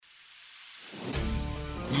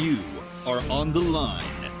You are on the line,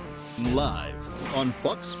 live on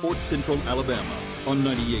Fox Sports Central Alabama on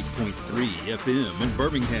 98.3 FM in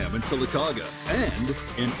Birmingham and Sylacauga, and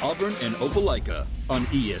in Auburn and Opelika on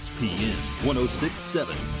ESPN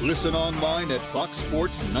 106.7. Listen online at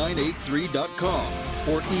foxsports983.com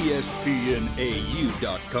or espnau.com.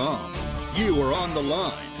 You are on the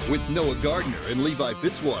line with Noah Gardner and Levi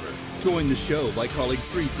Fitzwater. Join the show by calling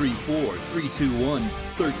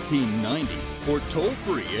 334-321-1390 or toll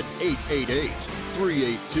free at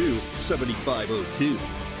 888-382-7502.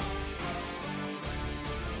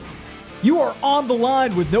 You are on the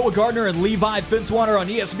line with Noah Gardner and Levi Fitzwater on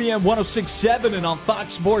ESPN 106.7 and on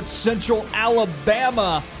Fox Sports Central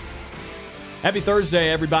Alabama. Happy Thursday,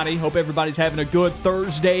 everybody. Hope everybody's having a good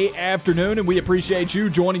Thursday afternoon, and we appreciate you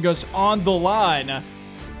joining us on the line.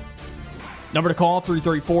 Number to call,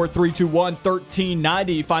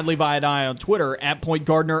 334-321-1390. Find Levi and I on Twitter, at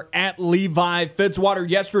PointGardner, at Levi Fitzwater.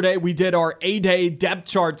 Yesterday, we did our A-Day depth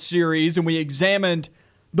chart series, and we examined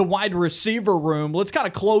the wide receiver room. Let's kind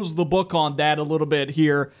of close the book on that a little bit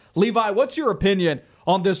here. Levi, what's your opinion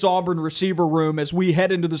on this Auburn receiver room as we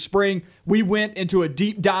head into the spring? We went into a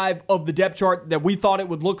deep dive of the depth chart that we thought it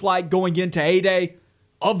would look like going into A-Day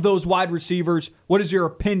of those wide receivers. What is your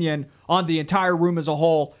opinion on the entire room as a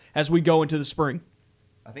whole as we go into the spring?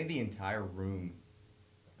 I think the entire room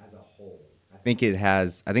as a whole, I think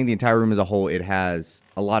the entire room as a whole, it has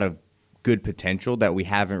a lot of good potential that we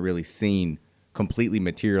haven't really seen completely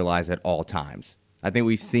materialize at all times. I think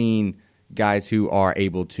we've seen guys who are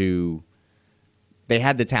able to, they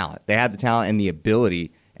have the talent and the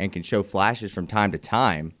ability and can show flashes from time to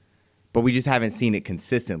time, but we just haven't seen it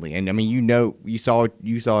consistently. And I mean, you saw it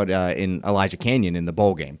in Elijah Canyon in the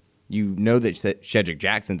bowl game. You know that Shedrick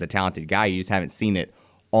Jackson's a talented guy. You just haven't seen it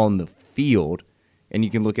on the field. And you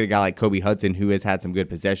can look at a guy like Kobe Hudson, who has had some good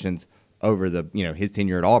possessions over his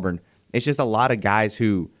tenure at Auburn. It's just a lot of guys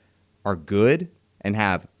who are good and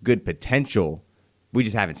have good potential. We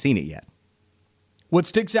just haven't seen it yet. What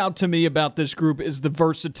sticks out to me about this group is the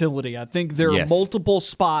versatility. I think there are multiple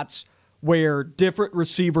spots where different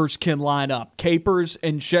receivers can line up. Capers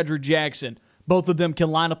and Shedrick Jackson, both of them can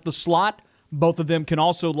line up the slot. Both of them can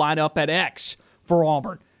also line up at X for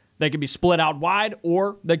Auburn. They can be split out wide,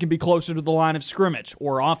 or they can be closer to the line of scrimmage,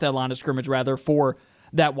 or off that line of scrimmage, rather, for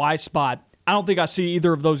that Y spot. I don't think I see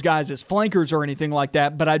either of those guys as flankers or anything like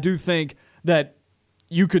that, but I do think that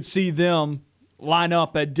you could see them line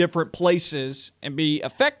up at different places and be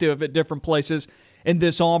effective at different places in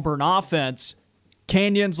this Auburn offense.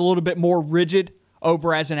 Canyon's a little bit more rigid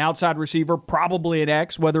over as an outside receiver, probably an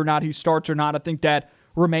X. Whether or not he starts or not, I think that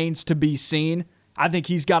remains to be seen. I think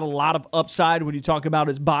he's got a lot of upside when you talk about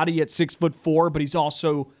his body at 6'4", but he's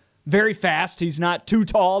also very fast. He's not too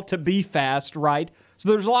tall to be fast, right? So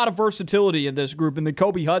there's a lot of versatility in this group, and then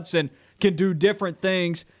Kobe Hudson can do different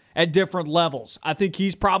things at different levels. I think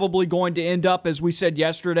he's probably going to end up, as we said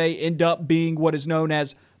yesterday, being what is known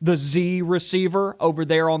as the Z receiver over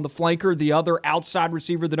there on the flanker, the other outside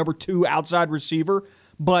receiver, the number 2 outside receiver.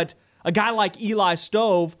 But a guy like Eli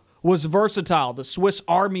Stove was versatile, the Swiss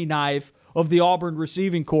Army knife of the Auburn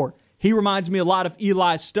receiving corps. He reminds me a lot of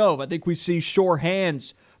Eli Stove. I think we see sure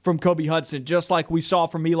hands from Kobe Hudson, just like we saw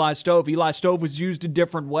from Eli Stove. Eli Stove was used in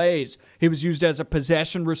different ways. He was used as a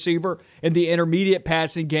possession receiver in the intermediate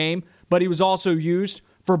passing game, but he was also used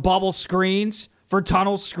for bubble screens, for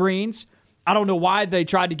tunnel screens. I don't know why they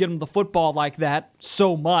tried to get him the football like that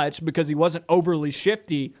so much, because he wasn't overly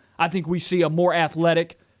shifty. I think we see a more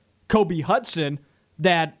athletic Kobe Hudson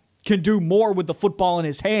that can do more with the football in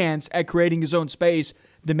his hands at creating his own space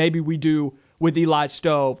than maybe we do with Eli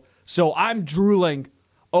Stove. So I'm drooling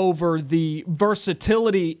over the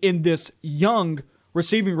versatility in this young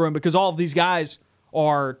receiving room, because all of these guys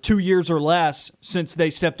are 2 years or less since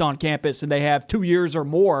they stepped on campus, and they have 2 years or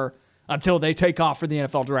more until they take off for the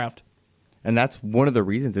NFL draft. And that's one of the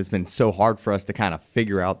reasons it's been so hard for us to kind of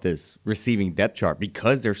figure out this receiving depth chart,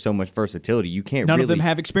 because there's so much versatility. You can't None of them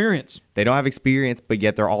have experience. They don't have experience, but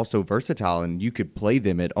yet they're also versatile, and you could play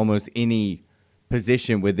them at almost any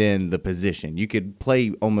position within the position. You could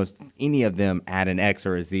play almost any of them at an X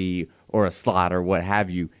or a Z or a slot or what have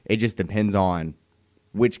you. It just depends on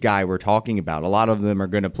which guy we're talking about. A lot of them are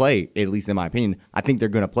going to play, at least in my opinion, I think they're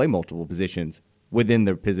going to play multiple positions within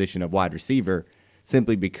the position of wide receiver,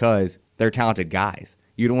 simply because they're talented guys.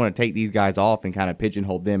 You don't want to take these guys off and kind of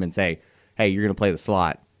pigeonhole them and say, hey, you're going to play the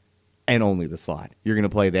slot and only the slot. You're going to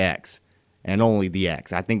play the X and only the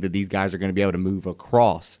X. I think that these guys are going to be able to move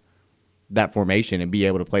across that formation and be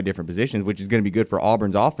able to play different positions, which is going to be good for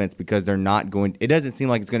Auburn's offense, because they're not going, it doesn't seem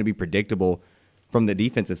like it's going to be predictable from the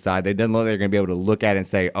defensive side. They doesn't look like they're going to be able to look at it and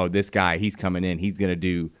say, oh, this guy, he's coming in, he's going to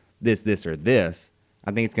do this, or this.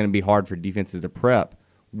 I think it's going to be hard for defenses to prep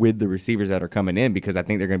with the receivers that are coming in because I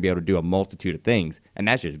think they're going to be able to do a multitude of things, and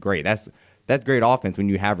that's just great. That's great offense when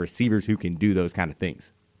you have receivers who can do those kind of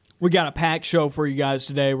things. We got a packed show for you guys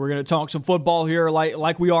today. We're going to talk some football here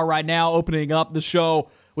like we are right now, opening up the show.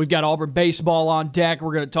 We've got Auburn baseball on deck.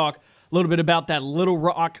 We're going to talk a little bit about that Little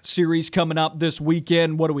Rock series coming up this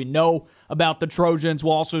weekend. What do we know about the Trojans?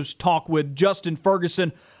 We'll also talk with Justin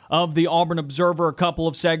Ferguson of the Auburn Observer a couple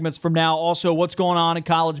of segments from now. Also, what's going on in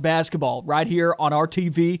college basketball right here on our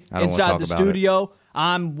TV inside the studio.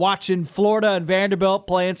 I'm watching Florida and Vanderbilt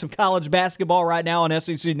playing some college basketball right now on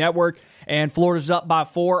SEC Network, and Florida's up by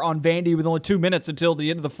 4 on Vandy with only 2 minutes until the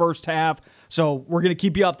end of the first half. So we're going to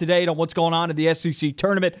keep you up to date on what's going on in the SEC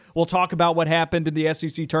tournament. We'll talk about what happened in the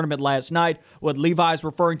SEC tournament last night, what Levi's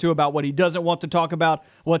referring to about what he doesn't want to talk about,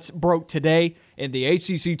 what's broke today in the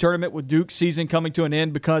ACC tournament with Duke's season coming to an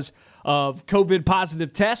end because of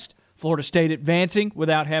COVID-positive test. Florida State advancing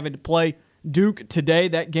without having to play Duke today.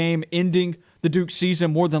 That game ending the Duke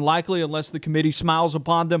season more than likely unless the committee smiles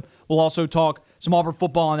upon them. We'll also talk some Auburn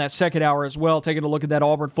football in that second hour as well, taking a look at that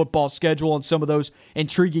Auburn football schedule and some of those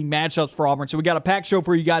intriguing matchups for Auburn. So we got a packed show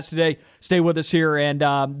for you guys today. Stay with us here. And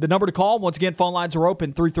the number to call, once again, phone lines are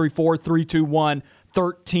open,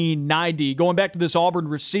 334-321-1390. Going back to this Auburn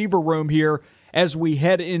receiver room here as we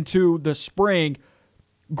head into the spring,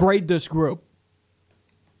 grade this group.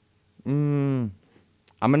 I'm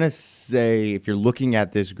going to say, if you're looking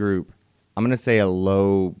at this group, I'm going to say a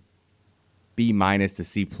low B- to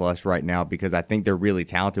C+ right now because I think they're really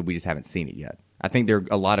talented. We just haven't seen it yet. I think they're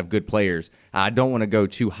a lot of good players. I don't want to go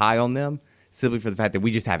too high on them simply for the fact that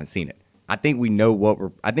we just haven't seen it. I think we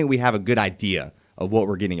know I think we have a good idea of what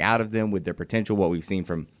we're getting out of them with their potential, what we've seen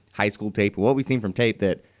from high school tape, what we've seen from tape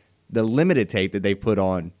the limited tape that they've put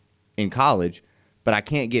on in college, but I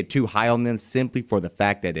can't get too high on them simply for the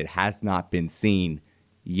fact that it has not been seen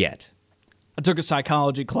yet. I took a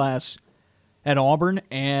psychology class at Auburn,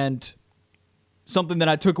 and something that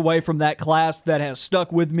I took away from that class that has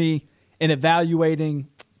stuck with me in evaluating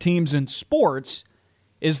teams in sports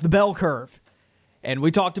is the bell curve. And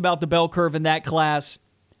we talked about the bell curve in that class,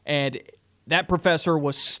 and that professor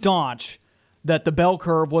was staunch that the bell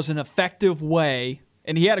curve was an effective way,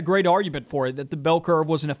 and he had a great argument for it, that the bell curve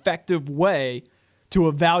was an effective way to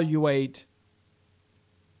evaluate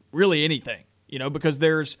really anything, because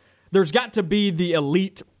there's got to be the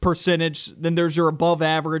elite percentage, then there's your above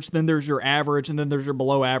average, then there's your average, and then there's your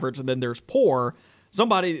below average, and then there's poor.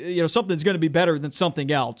 Something's going to be better than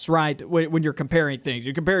something else, right? When you're comparing things.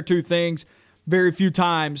 You compare two things, very few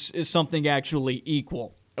times is something actually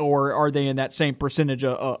equal, or are they in that same percentage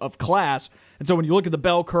of class? And so when you look at the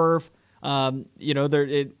bell curve,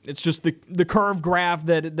 it's just the curve graph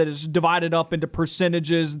that is divided up into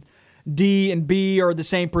percentages. D and B are the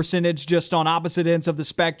same percentage, just on opposite ends of the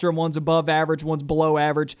spectrum. One's above average, one's below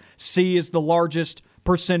average. C is the largest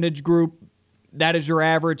percentage group. That is your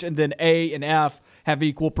average. And then A and F have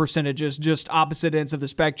equal percentages, just opposite ends of the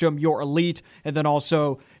spectrum. Your elite, and then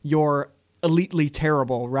also your elitely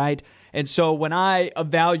terrible, right? And so when I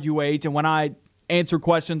evaluate and when I answer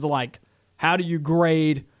questions like, how do you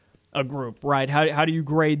grade a group, right? How do you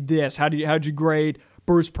grade this? How'd you grade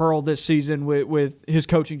Bruce Pearl this season with his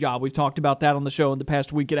coaching job? We've talked about that on the show in the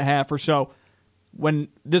past week and a half or so. When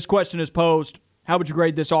this question is posed, how would you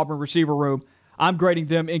grade this Auburn receiver room? I'm grading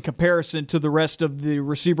them in comparison to the rest of the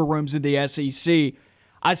receiver rooms in the SEC.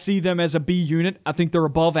 I see them as a B unit. I think they're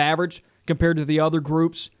above average compared to the other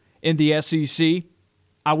groups in the SEC.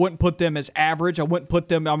 I wouldn't put them as average. I wouldn't put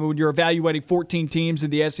them, when you're evaluating 14 teams in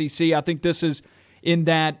the SEC, I think this is in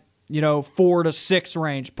that 4 to 6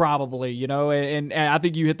 range probably, and I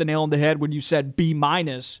think you hit the nail on the head when you said B-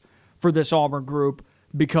 for this Auburn group,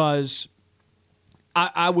 because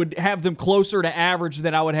I would have them closer to average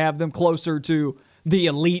than I would have them closer to the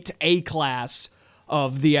elite A class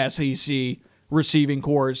of the SEC receiving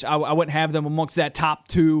corps. I wouldn't have them amongst that top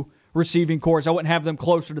 2 receiving corps. I wouldn't have them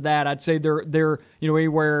closer to that. I'd say they're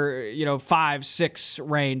anywhere 5, 6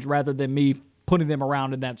 range rather than me putting them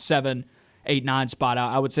around in that 7, 8, 9 spot.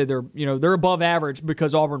 I would say they're above average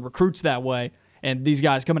because Auburn recruits that way, and these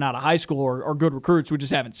guys coming out of high school are good recruits. We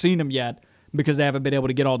just haven't seen them yet because they haven't been able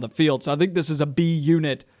to get on the field. So I think this is a B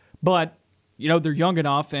unit, but they're young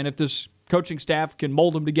enough, and if this coaching staff can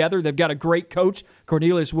mold them together, they've got a great coach,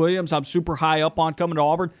 Cornelius Williams. I'm super high up on coming to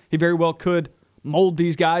Auburn. He very well could mold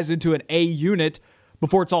these guys into an A unit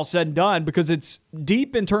before it's all said and done, because it's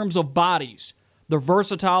deep in terms of bodies. They're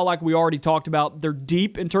versatile, like we already talked about. They're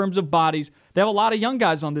deep in terms of bodies. They have a lot of young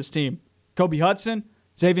guys on this team. Kobe Hudson,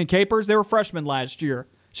 Xavier Capers, they were freshmen last year.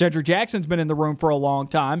 Shedrick Jackson's been in the room for a long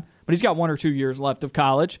time, but he's got 1 or 2 years left of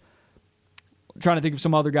college. I'm trying to think of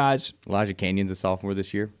some other guys. Elijah Canyon's a sophomore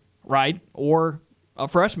this year. Right, or a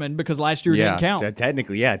freshman because last year didn't count.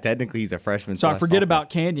 Technically he's a freshman. So I forget about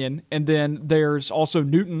Canyon. And then there's also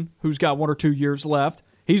Newton, who's got 1 or 2 years left.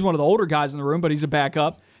 He's one of the older guys in the room, but he's a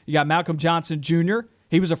backup. You got Malcolm Johnson Jr.,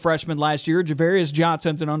 he was a freshman last year. Javarius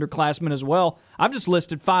Johnson's an underclassman as well. I've just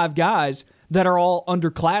listed 5 guys that are all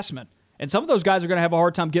underclassmen. And some of those guys are going to have a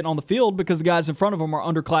hard time getting on the field because the guys in front of them are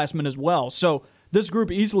underclassmen as well. So this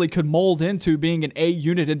group easily could mold into being an A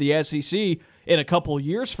unit in the SEC in a couple of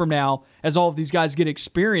years from now as all of these guys get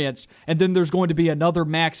experienced. And then there's going to be another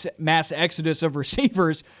mass exodus of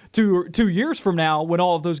receivers 2 years from now when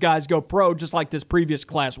all of those guys go pro, just like this previous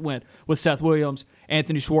class went with Seth Williams,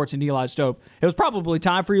 Anthony Schwartz, and Eli Stove. It was probably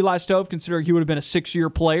time for Eli Stove, considering he would have been a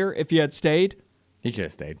 6-year player if he had stayed. He should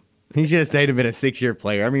have stayed. He should have stayed and been a 6-year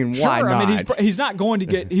player. I mean, why not? I mean, he's not going to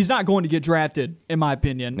get drafted, in my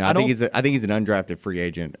opinion. No, I think he's an undrafted free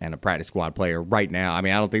agent and a practice squad player right now. I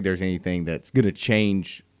mean, I don't think there's anything that's going to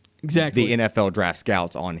change the NFL draft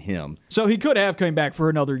scouts on him. So he could have come back for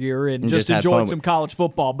another year and just enjoyed some college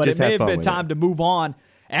football, but it may have been time to move on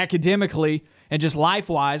academically and just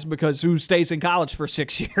life-wise, because who stays in college for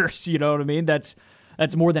 6 years? You know what I mean? That's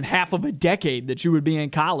more than half of a decade that you would be in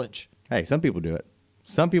college. Hey, some people do it.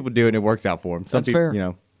 Some people do it and it works out for them. Some people, fair. You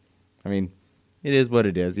know, I mean, it is what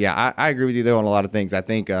it is. Yeah, I agree with you, though, on a lot of things. I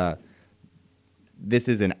think this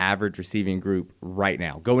is an average receiving group right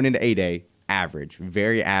now. Going into A-Day, average,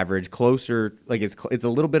 very average, closer. Like it's a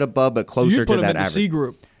little bit above, but closer to that average. C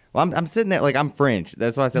group. Well, I'm sitting there like I'm fringe.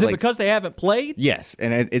 That's why I said. Is it because they haven't played? Yes,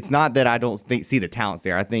 and it's not that I don't see the talents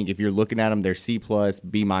there. I think if you're looking at them, they're C+,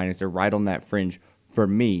 B-. They're right on that fringe for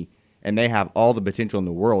me. And they have all the potential in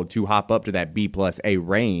the world to hop up to that B+A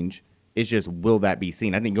range. It's just, will that be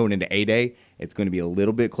seen? I think going into A-Day, it's going to be a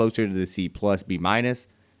little bit closer to the C+, B-. I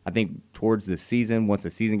think towards the season, once the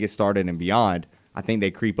season gets started and beyond, I think they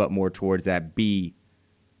creep up more towards that B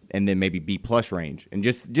and then maybe B+ range. And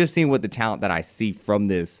just seeing what the talent that I see from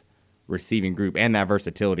this receiving group and that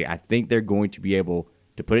versatility, I think they're going to be able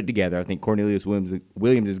to put it together. I think Cornelius Williams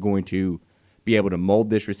is going to be able to mold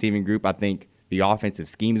this receiving group. I think the offensive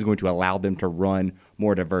scheme is going to allow them to run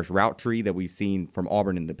more diverse route tree that we've seen from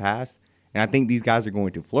Auburn in the past. And I think these guys are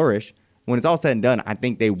going to flourish. When it's all said and done, I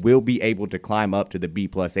think they will be able to climb up to the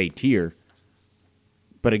B+A tier.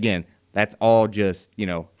 But again, that's all just,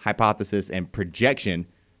 hypothesis and projection.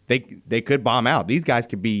 They could bomb out. These guys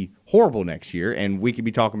could be horrible next year, and we could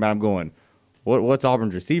be talking about them going, what's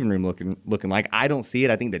Auburn's receiving room looking like? I don't see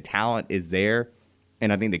it. I think the talent is there.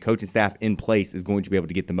 And I think the coaching staff in place is going to be able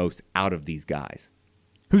to get the most out of these guys.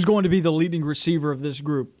 Who's going to be the leading receiver of this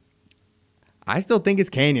group? I still think it's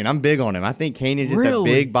Canyon. I'm big on him. I think Canyon's just a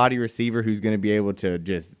big body receiver who's going to be able to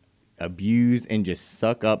just abuse and just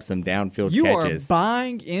suck up some downfield catches. You are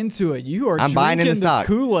buying into it. I'm buying into the stock.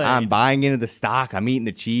 Kool-Aid. I'm buying into the stock. I'm eating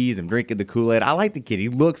the cheese. I'm drinking the Kool-Aid. I like the kid. He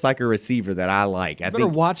looks like a receiver that I like. You better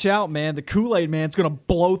watch out, man. The Kool-Aid man's going to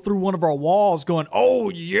blow through one of our walls going, oh,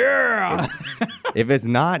 yeah. If it's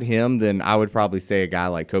not him, then I would probably say a guy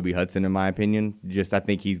like Kobe Hudson, in my opinion. I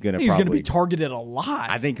think he's going to be targeted a lot.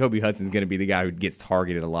 I think Kobe Hudson's going to be the guy who gets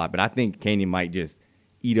targeted a lot. But I think Canyon might just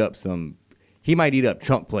eat up he might eat up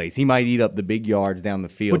chunk plays. He might eat up the big yards down the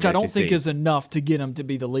field. Which I don't think is enough to get him to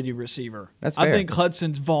be the leading receiver. That's fair. I think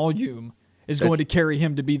Hudson's volume is going to carry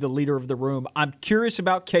him to be the leader of the room. I'm curious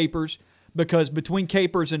about Capers because between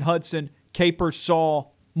Capers and Hudson, Capers saw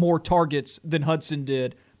more targets than Hudson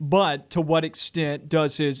did. But to what extent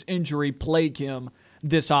does his injury plague him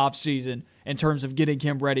this offseason in terms of getting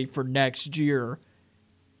him ready for next year?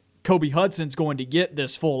 Kobe Hudson's going to get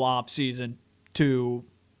this full offseason to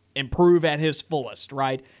improve at his fullest,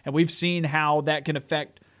 right? And we've seen how that can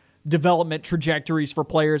affect development trajectories for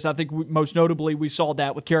players. I think most notably we saw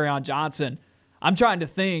that with Kerryon Johnson. I'm trying to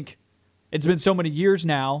think. It's been so many years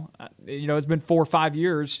now. It's been 4 or 5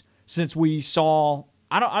 years since we saw.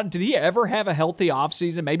 Did he ever have a healthy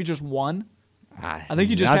offseason? Maybe just one? I think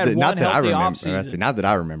he just had one healthy offseason. Not that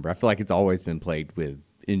I remember. I feel like it's always been plagued with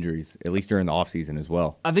injuries, at least during the offseason as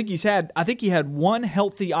well. I think he had one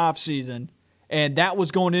healthy offseason. And that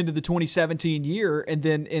was going into the 2017 year, and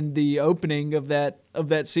then in the opening of that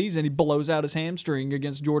season, he blows out his hamstring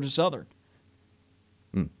against Georgia Southern.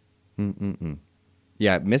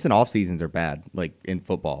 Yeah, missing off seasons are bad, like in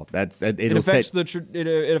football. It affects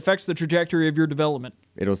the trajectory of your development.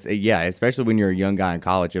 Especially when you're a young guy in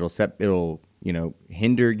college. It'll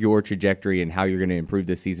hinder your trajectory and how you're going to improve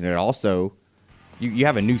this season. It also, you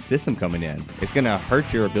have a new system coming in. It's going to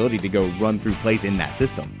hurt your ability to go run through plays in that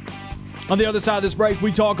system. On the other side of this break, we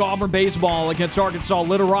talk Auburn baseball against Arkansas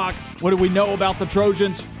Little Rock. What do we know about the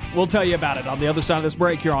Trojans? We'll tell you about it on the other side of this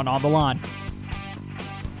break here on the Line.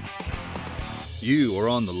 You are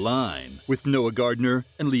on the line with Noah Gardner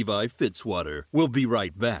and Levi Fitzwater. We'll be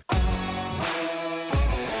right back.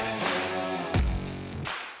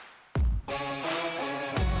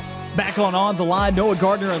 Back on the Line, Noah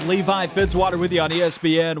Gardner and Levi Fitzwater with you on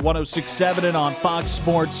ESPN 106.7 and on Fox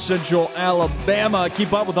Sports Central Alabama.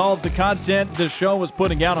 Keep up with all of the content this show is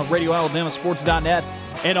putting out on RadioAlabamaSports.net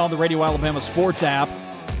and on the Radio Alabama Sports app.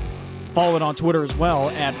 Follow it on Twitter as well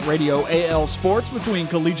at Radio AL Sports. Between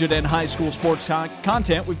collegiate and high school sports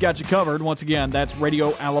content, we've got you covered. Once again, that's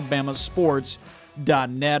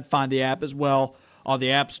RadioAlabamaSports.net. Find the app as well on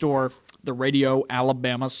the App Store. The Radio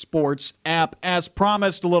Alabama Sports app. As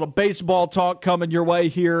promised, a little baseball talk coming your way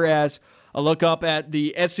here as a look up at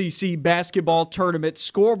the SEC basketball tournament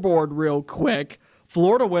scoreboard real quick.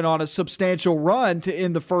 Florida went on a substantial run to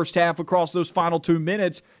end the first half across those final 2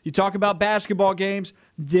 minutes. You talk about basketball games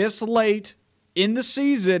this late in the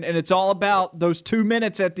season, and it's all about those 2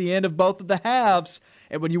 minutes at the end of both of the halves.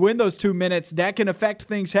 And when you win those 2 minutes, that can affect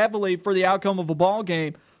things heavily for the outcome of a ball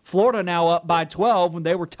game. Florida now up by 12 when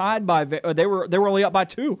they were tied by they were only up by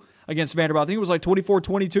 2 against Vanderbilt. I think it was like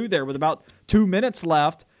 24-22 there with about 2 minutes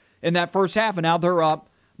left in that first half, and now they're up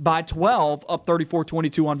by 12, up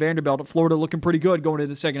 34-22 on Vanderbilt. Florida looking pretty good going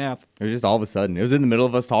into the second half. It was just all of a sudden. It was in the middle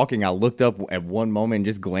of us talking. I looked up at one moment and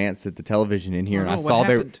just glanced at the television in here, and I saw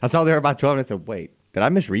they were by 12, and I said, "Wait, did I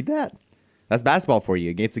misread that?" That's basketball for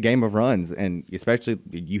you. It's a game of runs, and especially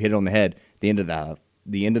you hit it on the head at the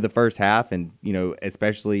end of the first half, and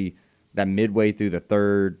especially that midway through the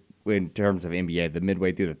third, in terms of NBA, the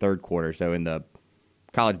midway through the third quarter. So in the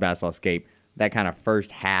college basketball escape, that kind of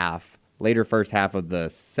later first half of the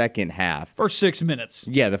second half. First 6 minutes.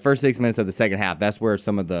 Yeah, the first 6 minutes of the second half. That's where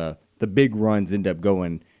some of the big runs end up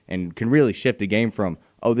going and can really shift a game from,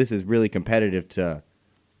 oh, this is really competitive to,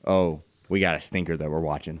 oh, we got a stinker that we're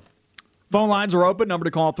watching. Phone lines are open. Number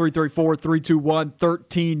to call,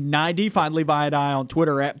 334-321-1390. Find Levi and I on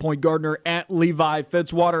Twitter at Point Gardner, at Levi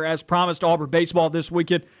Fitzwater. As promised, Auburn baseball this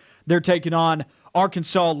weekend. They're taking on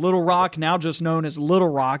Arkansas Little Rock, now just known as Little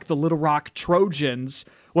Rock, the Little Rock Trojans.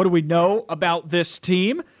 What do we know about this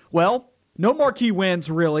team? Well, no marquee wins,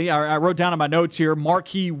 really. I wrote down in my notes here,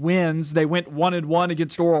 marquee wins. They went 1-1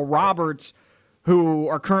 against Oral Roberts, who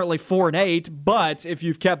are currently 4-8, but if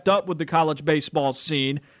you've kept up with the college baseball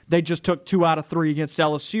scene, they just took 2 out of 3 against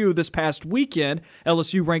LSU this past weekend.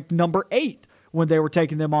 LSU ranked number 8 when they were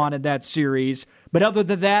taking them on in that series. But other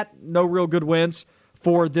than that, no real good wins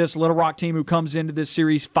for this Little Rock team who comes into this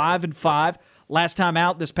series 5-5. Last time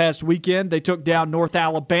out this past weekend, they took down North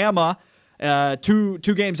Alabama, two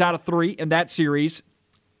games out of 3 in that series.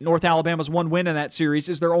 North Alabama's one win in that series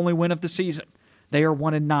is their only win of the season. They are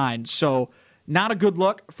 1-9, so not a good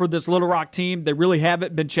look for this Little Rock team. They really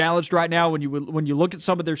haven't been challenged right now. When you look at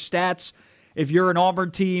some of their stats, if you're an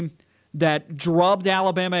Auburn team that drubbed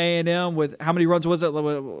Alabama A&M with how many runs was it?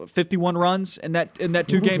 51 runs in that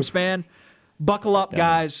 2-game span. Buckle up,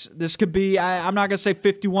 guys. This could be. I'm not going to say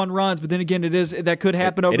 51 runs, but then again, that could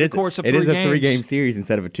happen over the course of 3 games. It is a 3-game series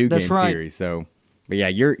instead of a 2-game series. So, but yeah,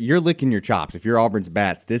 you're licking your chops. If you're Auburn's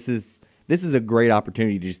bats, this is a great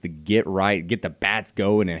opportunity just to get right, get the bats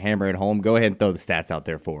going, and hammer it home. Go ahead and throw the stats out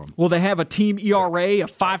there for them. Well, they have a team ERA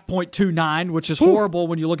of 5.29, which is horrible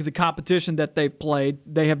when you look at the competition that they've played.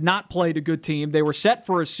 They have not played a good team. They were set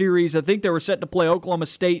for a series. I think they were set to play Oklahoma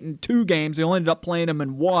State in 2 games. They only ended up playing them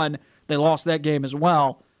in 1. They lost that game as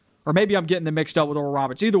well. Or maybe I'm getting them mixed up with Oral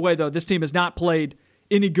Roberts. Either way, though, this team has not played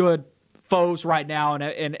any good foes right now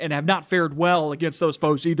and have not fared well against those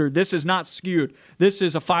foes either. This is not skewed. This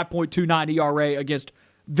is a 5.29 ERA against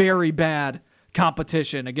very bad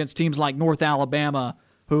competition against teams like North Alabama,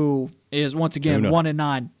 who is once again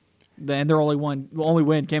 1-9, and their only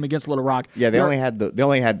win came against Little Rock. Yeah, they only had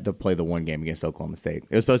to play the 1 game against Oklahoma State.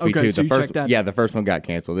 It was supposed to be 2. So the first one got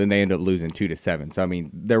canceled. Then they ended up losing 2-7. So I mean,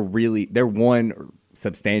 they're one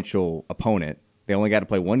substantial opponent. They only got to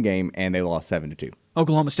play 1 game, and they lost 7-2.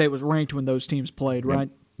 Oklahoma State was ranked when those teams played, right?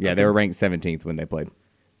 Yeah, they were ranked 17th when they played.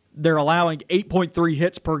 They're allowing 8.3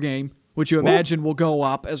 hits per game, which you imagine will go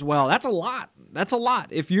up as well. That's a lot. That's a lot.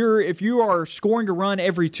 If you are scoring a run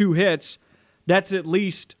every 2 hits, that's at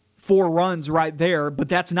least 4 runs right there. But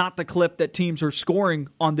that's not the clip that teams are scoring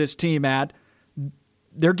on this team at.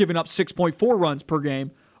 They're giving up 6.4 runs per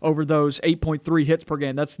game over those 8.3 hits per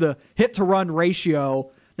game. That's the hit-to-run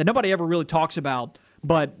ratio that nobody ever really talks about.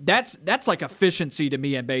 But that's like efficiency to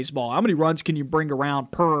me in baseball. How many runs can you bring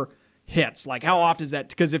around per hits? Like, how often is that?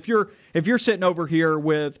 Because if you're sitting over here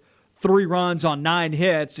with 3 runs on 9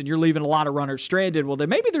 hits and you're leaving a lot of runners stranded, well, then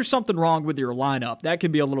maybe there's something wrong with your lineup. That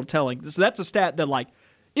can be a little telling. So that's a stat that, like,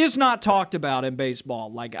 is not talked about in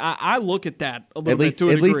baseball. Like, I look at that a little bit to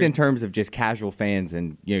a degree. At least in terms of just casual fans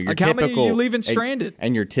and, you know, your like typical. How many are you leaving stranded?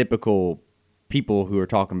 And your typical people who are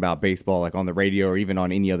talking about baseball, like on the radio or even on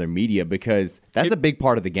any other media, because that's a big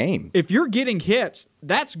part of the game. If you're getting hits,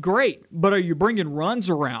 that's great, but are you bringing runs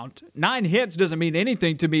around? 9 hits doesn't mean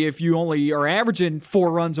anything to me if you only are averaging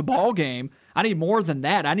 4 runs a ball game. I need more than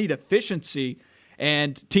that. I need efficiency,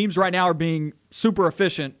 and teams right now are being super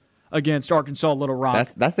efficient against Arkansas Little Rock.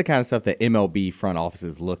 That's the kind of stuff that MLB front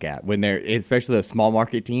offices look at when they're, especially the small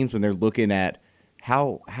market teams, when they're looking at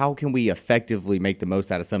how can we effectively make the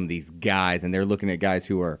most out of some of these guys, and they're looking at guys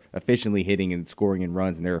who are efficiently hitting and scoring in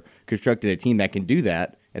runs, and they're constructed a team that can do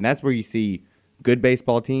that. And that's where you see good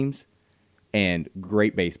baseball teams and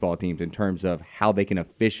great baseball teams in terms of how they can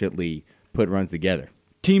efficiently put runs together.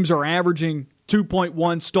 Teams are averaging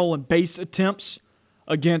 2.1 stolen base attempts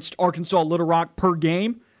against Arkansas Little Rock per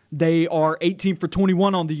game. They are 18 for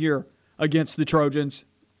 21 on the year against the Trojans,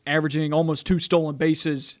 averaging almost 2 stolen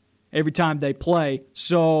bases every time they play.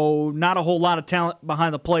 So not a whole lot of talent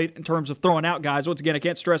behind the plate in terms of throwing out guys. Once again, I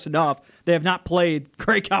can't stress enough, they have not played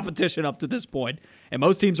great competition up to this point. And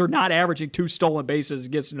most teams are not averaging 2 stolen bases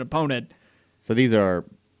against an opponent. So these are,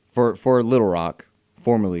 for Little Rock,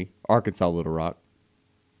 formerly Arkansas Little Rock,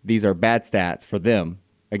 these are bad stats for them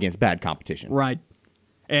against bad competition. Right.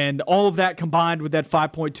 And all of that combined with that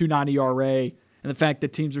 5.29 ERA and the fact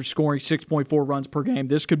that teams are scoring 6.4 runs per game,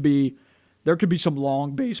 there could be some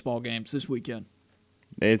long baseball games this weekend.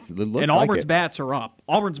 It looks and like Auburn's bats are up.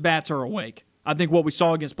 Auburn's bats are awake. I think what we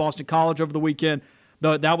saw against Boston College over the weekend,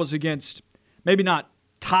 that was against maybe not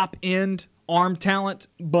top-end arm talent,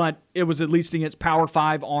 but it was at least against Power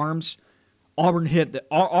 5 arms. Auburn hit them.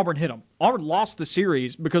 Auburn lost the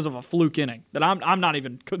series because of a fluke inning that I'm not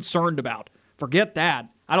even concerned about. Forget that.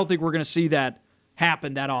 I don't think we're going to see that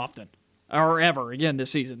happen that often or ever again this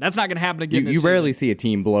season. That's not going to happen again this season. You rarely see a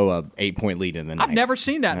team blow a 8-point lead in the ninth. I've never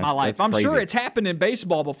seen that in my life. I'm sure it's happened in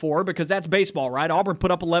baseball before because that's baseball, right? Auburn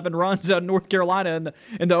put up 11 runs on North Carolina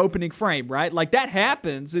in the opening frame, right? Like, that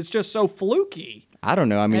happens. It's just so fluky. I don't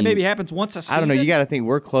know. I mean, and maybe happens once a season. I don't know. You got to think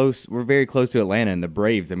we're close. We're very close to Atlanta and the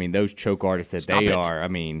Braves. I mean, those choke artists that they are. I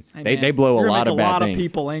mean, they blow a lot of bad things. A lot of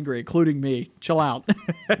people angry, including me. Chill out.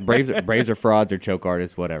 Braves are frauds or choke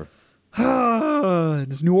artists, whatever.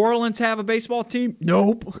 Does New Orleans have a baseball team?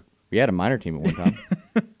 Nope. We had a minor team at one time.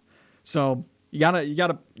 So you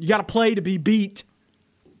gotta play to be beat.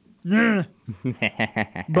 But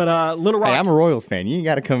Little Rock. Hey, I'm a Royals fan. You ain't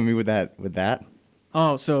got to come at me with that.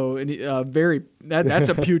 Oh, so that's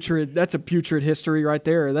a putrid history right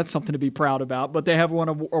there. That's something to be proud about. But they have won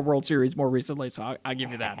a World Series more recently, so I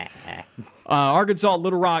give you that. Arkansas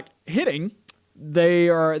Little Rock hitting. They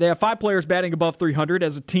have 5 players batting above 300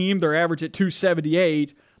 as a team. They're average at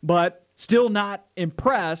 278, but still not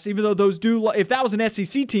impressed. Even though those if that was an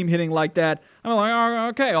SEC team hitting like that, I'm like, oh,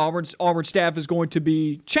 okay, Auburn staff is going to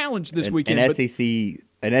be challenged this weekend.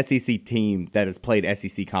 An SEC team that has played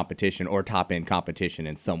SEC competition or top-end competition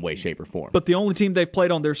in some way, shape, or form. But the only team they've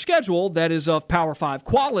played on their schedule that is of Power 5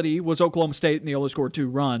 quality was Oklahoma State, and they only scored 2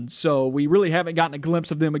 runs. So we really haven't gotten a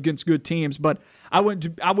glimpse of them against good teams. But I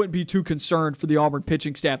wouldn't be too concerned for the Auburn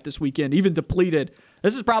pitching staff this weekend, even depleted.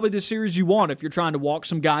 This is probably the series you want if you're trying to walk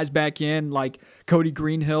some guys back in, like Cody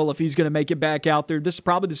Greenhill, if he's going to make it back out there. This is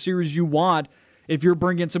probably the series you want if you're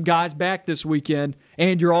bringing some guys back this weekend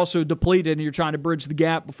and you're also depleted and you're trying to bridge the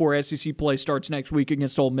gap before SEC play starts next week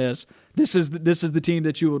against Ole Miss. This is the team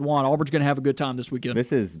that you would want. Auburn's going to have a good time this weekend.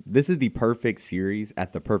 This is the perfect series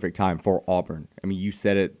at the perfect time for Auburn. I mean, you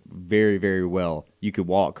said it very, very well. You could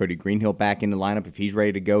walk Cody Greenhill back in the lineup if he's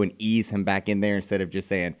ready to go and ease him back in there instead of just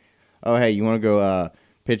saying, oh, hey, you want to go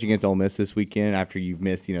pitch against Ole Miss this weekend after you've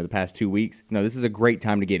missed, the past 2 weeks? No, this is a great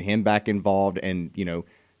time to get him back involved and,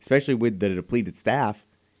 especially with the depleted staff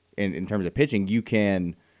in terms of pitching, you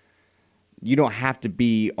don't have to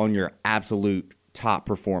be on your absolute top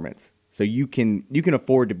performance. So you can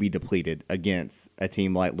afford to be depleted against a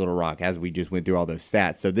team like Little Rock, as we just went through all those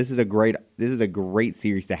stats. So this is a great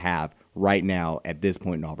series to have right now at this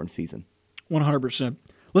point in Auburn's season. 100%.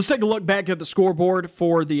 Let's take a look back at the scoreboard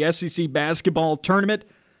for the SEC basketball tournament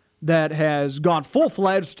that has gone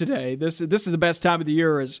full-fledged today. This is the best time of the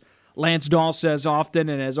year, as Lance Dahl says often,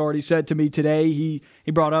 and has already said to me today. He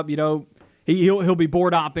brought up, he'll be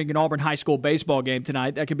board hopping an Auburn High School baseball game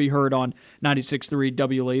tonight. That can be heard on 96.3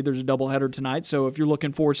 WLE. There's a doubleheader tonight, so if you're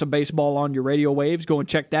looking for some baseball on your radio waves, go and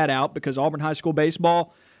check that out, because Auburn High School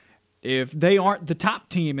baseball, if they aren't the top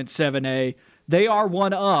team in 7A, they are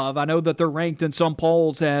one of. I know that they're ranked in some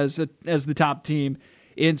polls as the top team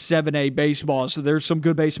in 7A baseball. So there's some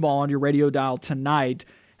good baseball on your radio dial tonight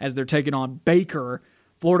as they're taking on Baker.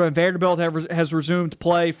 Florida and Vanderbilt has resumed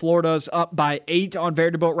play. Florida's up by 8 on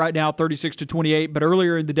Vanderbilt right now, 36-28. But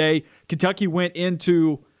earlier in the day, Kentucky went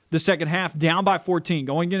into the second half down by 14.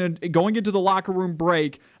 Going into the locker room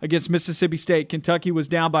break against Mississippi State, Kentucky was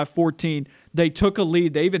down by 14. They took a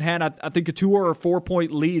lead. They even had, I think, a 2 or a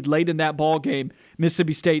 4-point lead late in that ball game.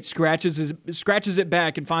 Mississippi State scratches it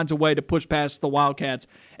back and finds a way to push past the Wildcats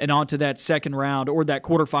and onto that second round, or that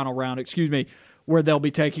quarterfinal round, where they'll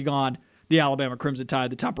be taking on the Alabama Crimson Tide,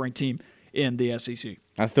 the top-ranked team in the SEC.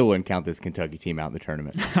 I still wouldn't count this Kentucky team out in the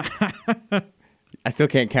tournament. I still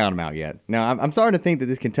can't count them out yet. Now, I'm starting to think that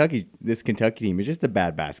this Kentucky team is just a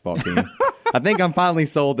bad basketball team. I think I'm finally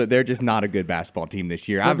sold that they're just not a good basketball team this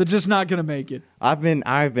year. They're just not going to make it. I've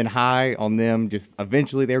been high on them. Just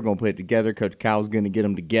eventually they're going to put it together. Coach Kyle's going to get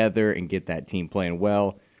them together and get that team playing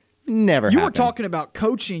well. Never happened. You were talking about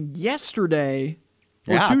coaching yesterday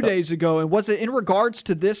or 2 days ago, and was it in regards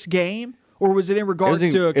to this game? Or was it in regards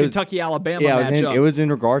to a Kentucky-Alabama matchup? It was in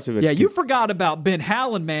regards to it. Yeah, you forgot about Ben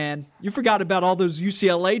Hallen, man. You forgot about all those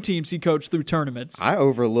UCLA teams he coached through tournaments. I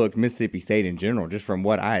overlooked Mississippi State in general, just from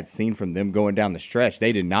what I had seen from them going down the stretch.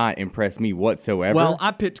 They did not impress me whatsoever. Well, I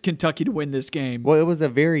picked Kentucky to win this game. Well, it was a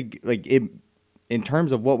very, in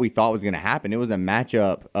terms of what we thought was going to happen, it was a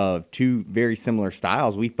matchup of two very similar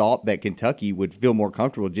styles. We thought that Kentucky would feel more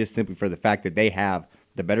comfortable just simply for the fact that they have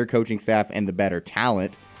the better coaching staff and the better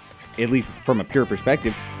talent. At least from a pure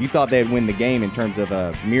perspective, you thought they'd win the game in terms of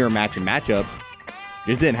a mirror match and matchups.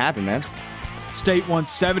 Just didn't happen, man. State won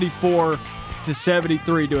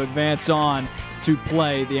 74-73 to advance on to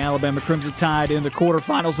play the Alabama Crimson Tide in the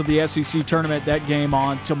quarterfinals of the SEC tournament. That game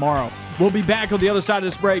on tomorrow. We'll be back on the other side of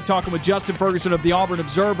this break talking with Justin Ferguson of the Auburn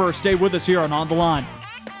Observer. Stay with us here on the Line.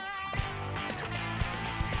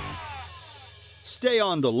 Stay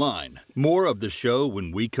on the line. More of the show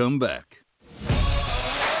when we come back.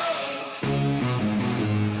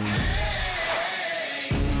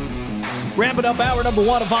 Ramping up hour number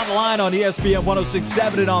 1 of On the Line on ESPN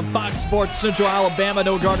 106.7 and on Fox Sports Central Alabama.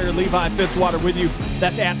 Noah Gardner, Levi, Fitzwater with you.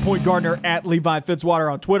 That's at Point Gardner, at Levi Fitzwater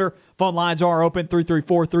on Twitter. Phone lines are open,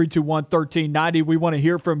 334-321-1390. We want to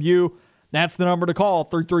hear from you. That's the number to call,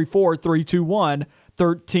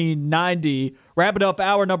 334-321-1390. Wrapping up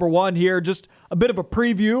hour number 1 here. Just a bit of a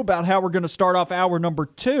preview about how we're going to start off hour number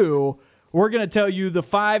 2. We're going to tell you the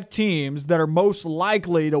 5 teams that are most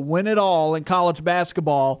likely to win it all in college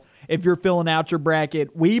basketball. If you're filling out your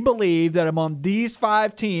bracket, we believe that among these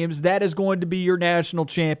 5 teams, that is going to be your national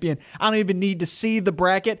champion. I don't even need to see the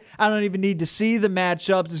bracket. I don't even need to see the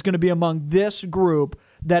matchups. It's going to be among this group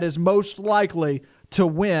that is most likely to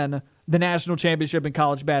win the national championship in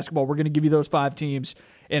college basketball. We're going to give you those 5 teams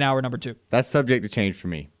in hour number 2. That's subject to change for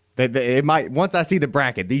me. It might, once I see the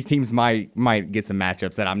bracket, these teams might get some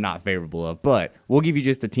matchups that I'm not favorable of. But we'll give you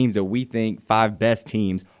just the teams that we think 5 best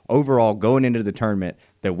teams overall going into the tournament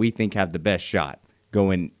that we think have the best shot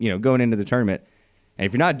going into the tournament. And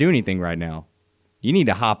if you're not doing anything right now, you need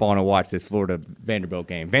to hop on and watch this Florida Vanderbilt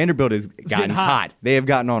game. Vanderbilt has gotten hot. They have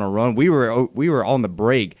gotten on a run. We were on the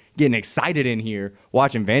break, getting excited in here,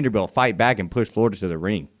 watching Vanderbilt fight back and push Florida to the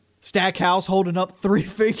ring. Stackhouse holding up 3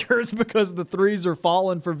 fingers because the threes are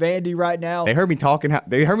falling for Vandy right now. They heard me talking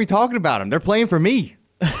about them. They're playing for me.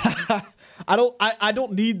 I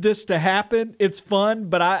don't need this to happen. It's fun,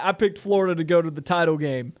 but I picked Florida to go to the title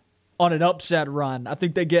game on an upset run. I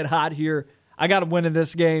think they get hot here. I got them winning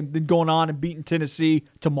this game, then going on and beating Tennessee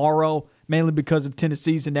tomorrow, mainly because of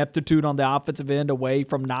Tennessee's ineptitude on the offensive end away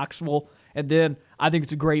from Knoxville. And then I think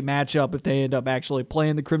it's a great matchup if they end up actually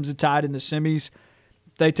playing the Crimson Tide in the semis.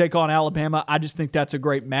 They take on Alabama. I just think that's a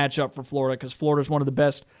great matchup for Florida because Florida's one of the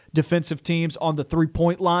best defensive teams on the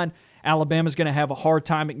three-point line. Alabama's going to have a hard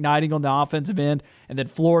time igniting on the offensive end. And then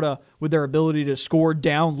Florida, with their ability to score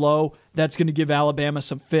down low, that's going to give Alabama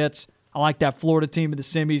some fits. I like that Florida team in the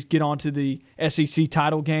semis, get onto the SEC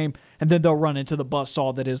title game, and then they'll run into the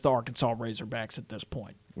buzzsaw that is the Arkansas Razorbacks at this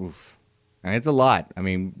point. Oof. And it's a lot. I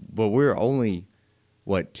mean, but we're only,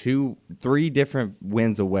 3 different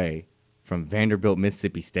wins away from Vanderbilt,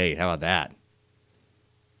 Mississippi State. How about that?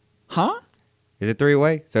 Huh? Is it 3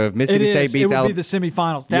 away? So if Mississippi State beats Alabama, it would be the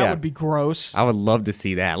semifinals. That would be gross. I would love to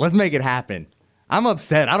see that. Let's make it happen. I'm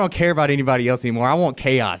upset. I don't care about anybody else anymore. I want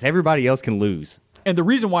chaos. Everybody else can lose. And the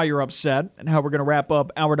reason why you're upset and how we're going to wrap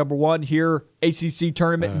up hour number 1 here, ACC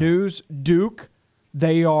tournament news, Duke,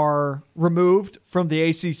 they are removed from the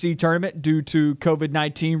ACC tournament due to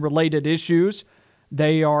COVID-19 related issues.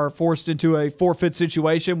 They are forced into a forfeit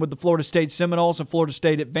situation with the Florida State Seminoles, and Florida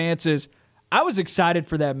State advances. I was excited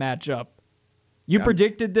for that matchup. You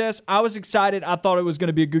predicted this. I was excited. I thought it was going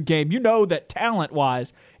to be a good game. You know that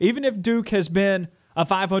talent-wise, even if Duke has been a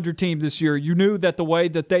 500 team this year, you knew that the way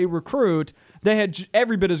that they recruit, they had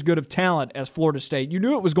every bit as good of talent as Florida State. You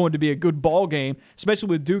knew it was going to be a good ball game, especially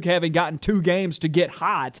with Duke having gotten 2 games to get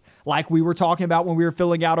hot, like we were talking about when we were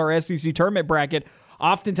filling out our SEC tournament bracket.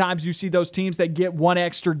 Oftentimes you see those teams that get 1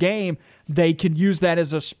 extra game, they can use that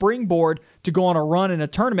as a springboard to go on a run in a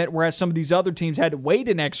tournament, whereas some of these other teams had to wait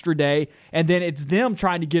an extra day, and then it's them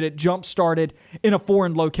trying to get it jump-started in a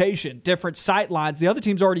foreign location, different sight lines. The other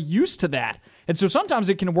team's already used to that. And so sometimes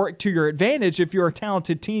it can work to your advantage if you're a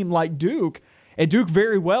talented team like Duke, and Duke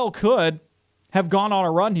very well could have gone on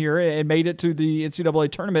a run here and made it to the NCAA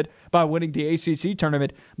tournament by winning the ACC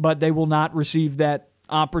tournament, but they will not receive that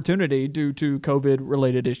opportunity due to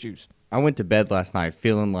COVID-related issues. I went to bed last night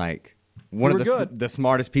feeling like one of the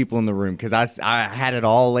smartest people in the room because I had it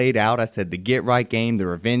all laid out. I said the get-right game, the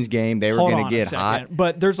revenge game, they were going to get hot.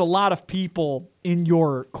 But there's a lot of people in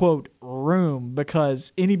your, quote, room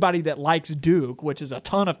because anybody that likes Duke, which is a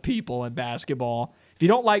ton of people in basketball, if you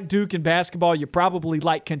don't like Duke in basketball, you probably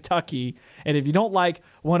like Kentucky. And if you don't like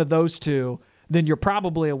one of those two, then you're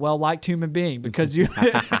probably a well-liked human being because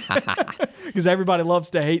everybody loves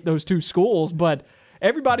to hate those two schools. But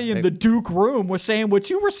everybody in the Duke room was saying what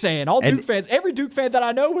you were saying. All Duke fans, every Duke fan that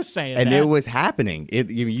I know was saying that. And it was happening.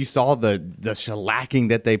 You saw the shellacking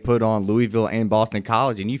that they put on Louisville and Boston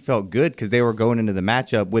College, and you felt good because they were going into the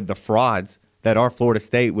matchup with the frauds that are Florida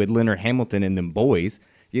State with Leonard Hamilton and them boys.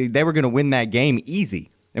 They were going to win that game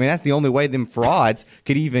easy. I mean, that's the only way them frauds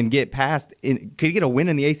could even get could get a win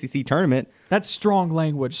in the ACC tournament. That's strong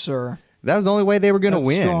language, sir. That was the only way they were going to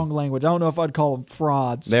win. That's strong language. I don't know if I'd call them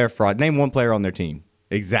frauds. They're frauds. Name one player on their team.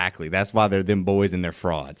 Exactly. That's why they're them boys and they're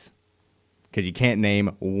frauds. Because you can't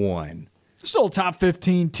name one. Still a top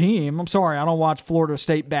 15 team. I'm sorry, I don't watch Florida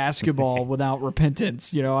State basketball without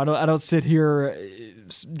repentance. You know, I don't sit here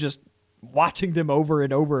just watching them over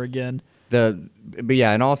and over again. But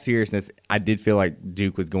yeah, in all seriousness, I did feel like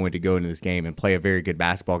Duke was going to go into this game and play a very good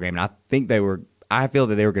basketball game. And I feel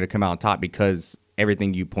that they were going to come out on top because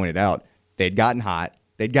everything you pointed out, they'd gotten hot.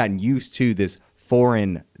 They'd gotten used to this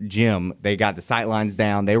foreign gym. They got the sight lines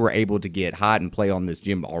down. They were able to get hot and play on this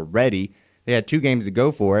gym already. They had 2 games to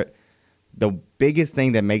go for it. The biggest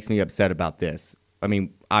thing that makes me upset about this, I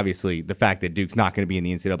mean, obviously the fact that Duke's not going to be in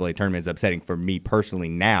the NCAA tournament is upsetting for me personally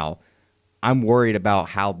now. I'm worried about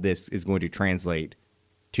how this is going to translate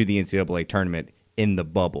to the NCAA tournament in the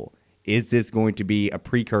bubble. Is this going to be a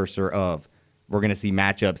precursor of we're going to see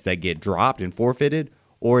matchups that get dropped and forfeited?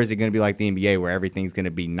 Or is it going to be like the NBA where everything's going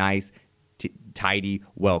to be nice, tidy,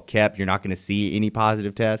 well kept? You're not going to see any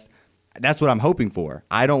positive tests. That's what I'm hoping for.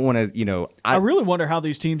 I don't want to, I really wonder how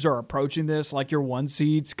these teams are approaching this, like your 1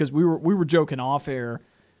 seeds, because we were joking off air,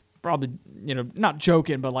 probably, not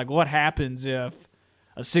joking, but like what happens if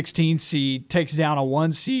a 16 seed takes down a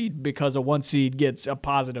 1 seed because a 1 seed gets a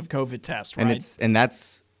positive COVID test, right? And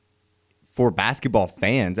that's for basketball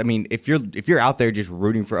fans. I mean, if you're out there just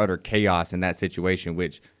rooting for utter chaos in that situation,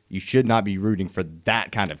 which you should not be rooting for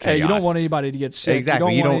that kind of chaos. Hey, you don't want anybody to get sick.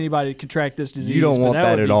 Exactly. You don't want anybody to contract this disease. You don't want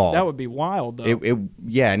that at all. That would be wild, though.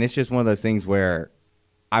 Yeah, and it's just one of those things where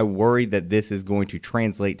I worry that this is going to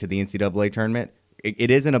translate to the NCAA tournament.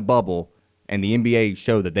 It isn't a bubble. And the NBA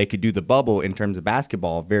showed that they could do the bubble in terms of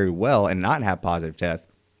basketball very well and not have positive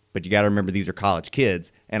tests. But you got to remember these are college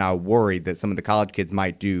kids, and I worry that some of the college kids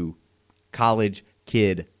might do college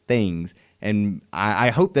kid things. And I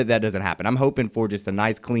hope that doesn't happen. I'm hoping for just a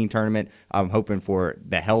nice, clean tournament. I'm hoping for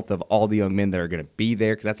the health of all the young men that are going to be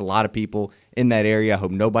there because that's a lot of people in that area. I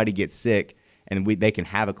hope nobody gets sick, and they can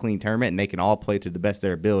have a clean tournament, and they can all play to the best of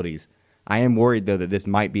their abilities. I am worried, though, that this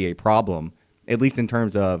might be a problem, at least in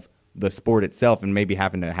terms of the sport itself and maybe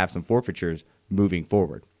having to have some forfeitures moving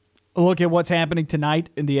forward. A look at what's happening tonight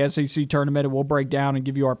in the SEC tournament, and we'll break down and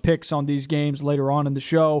give you our picks on these games later on in the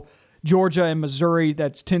show. Georgia and Missouri,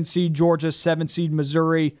 that's 10 seed Georgia, 7 seed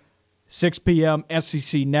Missouri, 6 p.m.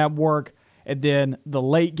 SEC Network. And then the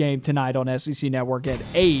late game tonight on SEC Network at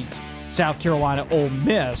 8, South Carolina Ole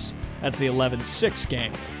Miss. That's the 11-6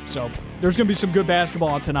 game. So there's going to be some good basketball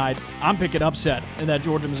on tonight. I'm picking upset in that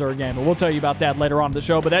Georgia-Missouri game, and we'll tell you about that later on in the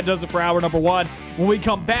show. But that does it for hour number 1. When we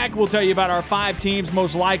come back, we'll tell you about our 5 teams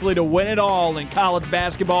most likely to win it all in college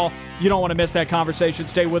basketball. You don't want to miss that conversation.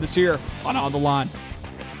 Stay with us here on the Line.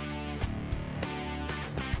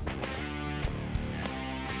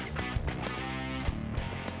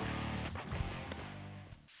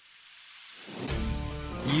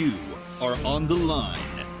 You are on the line,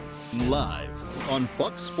 live on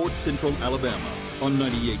Fox Sports Central Alabama, on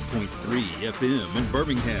 98.3 FM in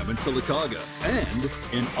Birmingham and Sylacauga, and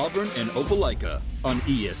in Auburn and Opelika on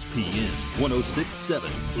ESPN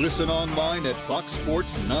 106.7. Listen online at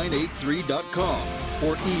foxsports983.com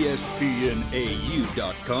or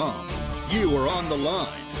espnau.com. You are on the line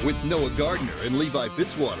with Noah Gardner and Levi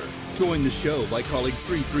Fitzwater. Join the show by calling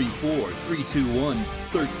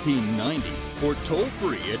 334-321-1390 or toll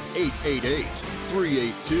free at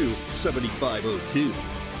 888-382-7502.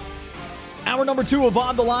 Hour number 2 of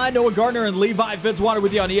On the Line. Noah Gardner and Levi Fitzwater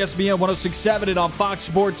with you on ESPN 106.7 and on Fox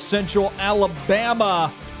Sports Central Alabama.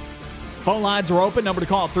 Phone lines are open. Number to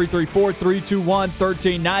call,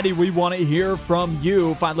 334-321-1390. We want to hear from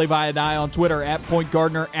you. Find Levi and I on Twitter at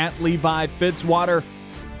PointGardner, at Levi Fitzwater.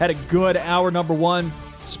 Had a good hour number 1.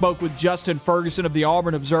 Spoke with Justin Ferguson of the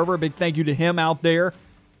Auburn Observer. A big thank you to him out there.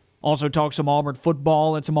 Also talked some Auburn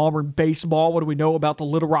football and some Auburn baseball. What do we know about the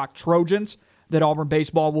Little Rock Trojans that Auburn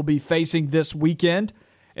baseball will be facing this weekend?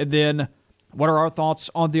 And then what are our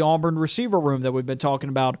thoughts on the Auburn receiver room that we've been talking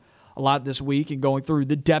about a lot this week and going through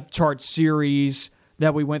the depth chart series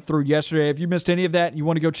that we went through yesterday. If you missed any of that and you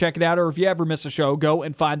want to go check it out, or if you ever miss a show, go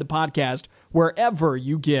and find the podcast wherever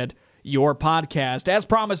you get your podcast. As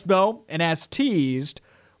promised, though, and as teased,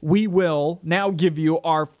 we will now give you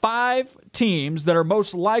our 5 teams that are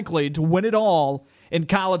most likely to win it all in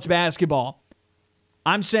college basketball.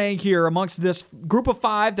 I'm saying here, amongst this group of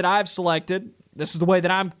 5 that I've selected, this is the way that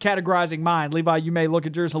I'm categorizing mine. Levi, you may look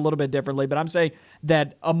at yours a little bit differently, but I'm saying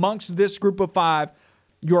that amongst this group of 5,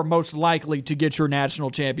 you're most likely to get your national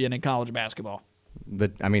champion in college basketball.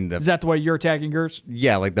 Is that the way you're attacking yours?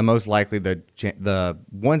 Yeah, like the most likely, the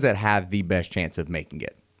ones that have the best chance of making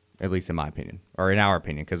it, at least in my opinion, or in our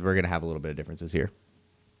opinion, because we're going to have a little bit of differences here.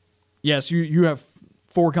 Yes, you have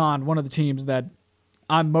foregone one of the teams that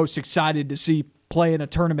I'm most excited to see play in a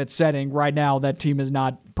tournament setting. Right now, that team is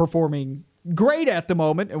not performing great at the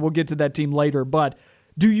moment, and we'll get to that team later. But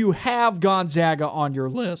do you have Gonzaga on your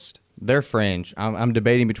list? They're fringe. I'm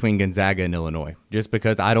debating between Gonzaga and Illinois, just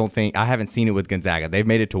because I haven't seen it with Gonzaga. They've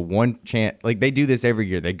made it to one chance. Like, they do this every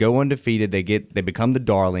year. They go undefeated. They become the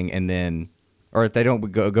darling, and then, or if they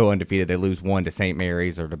don't go undefeated, they lose one to St.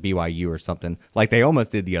 Mary's or to BYU or something, like they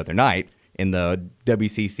almost did the other night in the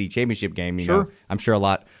WCC championship game. You know, I'm sure a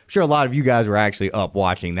lot of you guys were actually up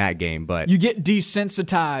watching that game. But you get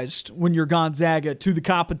desensitized when you're Gonzaga to the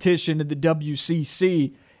competition in the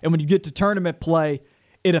WCC, and when you get to tournament play,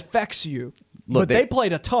 it affects you. Look, but they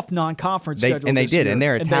played a tough non-conference schedule, and they did,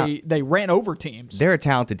 year, and they ran over teams. They're a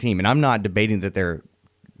talented team, and I'm not debating that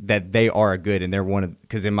they are good, and they're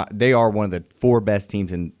they are one of the 4 best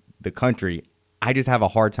teams in the country. I just have a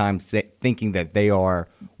hard time thinking that they are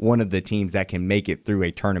one of the teams that can make it through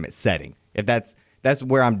a tournament setting. If that's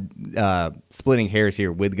where I'm splitting hairs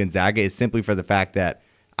here with Gonzaga, is simply for the fact that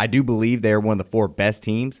I do believe they're one of the 4 best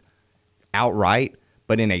teams outright.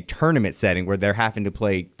 But in a tournament setting where they're having to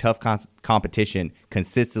play tough competition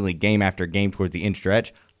consistently game after game towards the end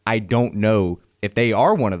stretch, I don't know if they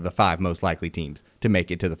are one of the 5 most likely teams to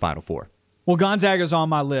make it to the Final Four. Well, Gonzaga's on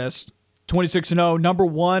my list. 26-0, number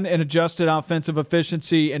 1 in adjusted offensive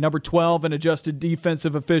efficiency and number 12 in adjusted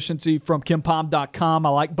defensive efficiency from KenPom.com. I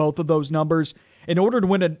like both of those numbers. In order to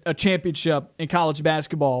win a championship in college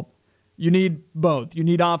basketball, you need both. You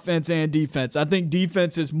need offense and defense. I think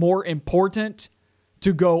defense is more important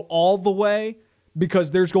to go all the way, because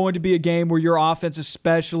there's going to be a game where your offense,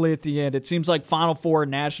 especially at the end, it seems like Final Four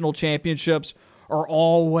national championships are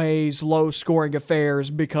always low-scoring affairs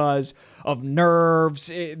because of nerves.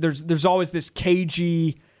 There's always this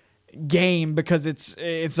cagey game because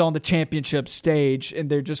it's on the championship stage, and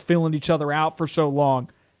they're just filling each other out for so long.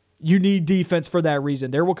 You need defense for that reason.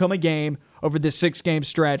 There will come a game over this 6-game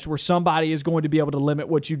stretch where somebody is going to be able to limit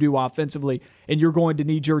what you do offensively, and you're going to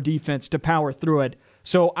need your defense to power through it.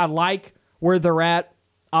 So I like where they're at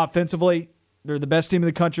offensively. They're the best team in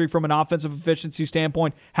the country from an offensive efficiency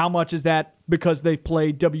standpoint. How much is that? Because they've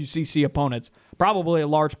played WCC opponents. Probably a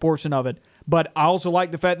large portion of it. But I also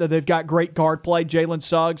like the fact that they've got great guard play. Jalen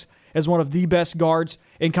Suggs is one of the best guards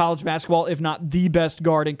in college basketball, if not the best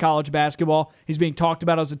guard in college basketball. He's being talked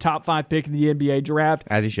about as a top 5 pick in the NBA draft.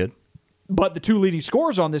 As he should. But the 2 leading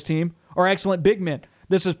scorers on this team are excellent big men.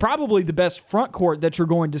 This is probably the best front court that you're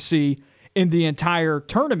going to see in the entire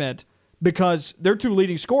tournament, because their 2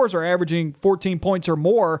 leading scorers are averaging 14 points or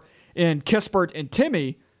more in Kispert and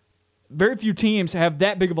Timmy. Very few teams have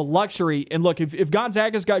that big of a luxury. And look, if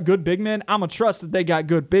Gonzaga's got good big men, I'm going to trust that they got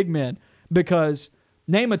good big men, because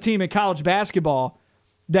name a team in college basketball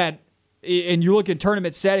that, and you look at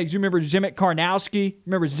tournament settings, you remember Jimmick Karnowski, you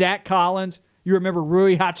remember Zach Collins, you remember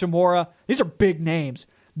Rui Hachimura. These are big names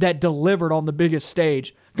that delivered on the biggest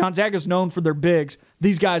stage. Gonzaga's known for their bigs.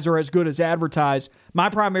 These guys are as good as advertised. My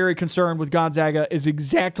primary concern with Gonzaga is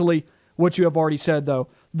exactly what you have already said, though.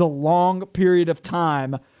 The long period of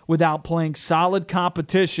time without playing solid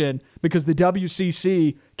competition, because the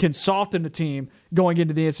WCC can soften a team going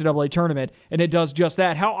into the NCAA tournament, and it does just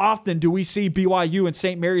that. How often do we see BYU and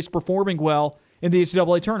St. Mary's performing well in the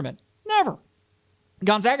NCAA tournament? Never.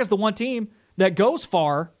 Gonzaga's the one team that goes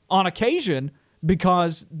far on occasion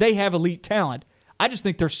because they have elite talent. I just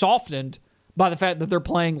think they're softened by the fact that they're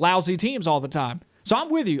playing lousy teams all the time. So I'm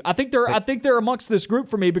with you. I think they're amongst this group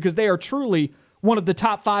for me because they are truly one of the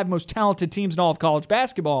top 5 most talented teams in all of college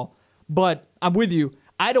basketball. But I'm with you.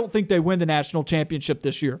 I don't think they win the national championship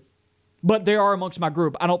this year. But they are amongst my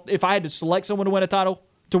group. If I had to select someone to win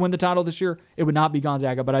the title this year, it would not be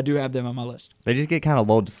Gonzaga, but I do have them on my list. They just get kind of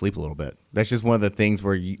lulled to sleep a little bit. That's just one of the things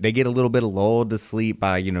where they get a little bit lulled to sleep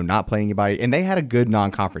by not playing anybody. And they had a good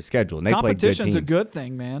non-conference schedule, and they played good teams. Competition's a good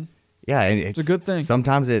thing, man. Yeah, and it's a good thing.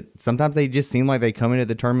 Sometimes they just seem like they come into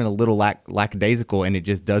the tournament a little lackadaisical, and it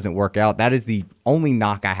just doesn't work out. That is the only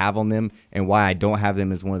knock I have on them, and why I don't have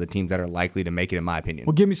them as one of the teams that are likely to make it, in my opinion.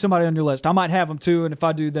 Well, give me somebody on your list. I might have them too, and if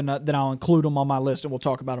I do, then I'll include them on my list, and we'll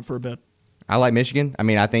talk about them for a bit. I like Michigan. I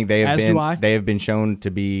mean, I think they have been shown to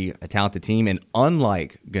be a talented team, and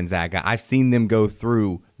unlike Gonzaga, I've seen them go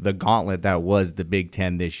through the gauntlet that was the Big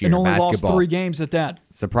Ten this year. And only basketball. lost 3 games at that.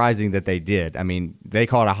 Surprising that they did. I mean, they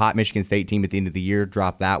called a hot Michigan State team at the end of the year,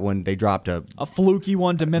 dropped that one. They dropped a fluky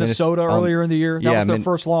one to Minnesota earlier in the year. That was their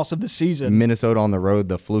first loss of the season. Minnesota on the road,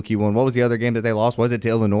 the fluky one. What was the other game that they lost? Was it to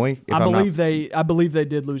Illinois? I believe they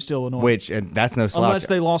did lose to Illinois. Which, and that's no slouch. Unless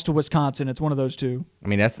they lost to Wisconsin. It's one of those two. I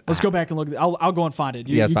mean, let's go back and look. I'll go and find it.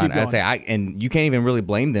 That's fine. And you can't even really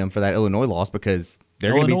blame them for that Illinois loss because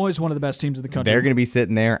Illinois is one of the best teams in the country. They're going to be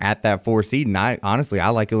sitting there at that 4 seed, and I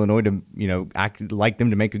like Illinois to, I like them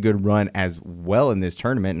to make a good run as well in this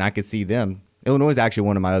tournament, and I could see them. Illinois is actually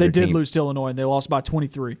one of my other teams. They did lose to Illinois, and they lost by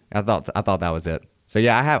 23. I thought that was it. So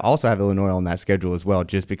yeah, I also have Illinois on that schedule as well,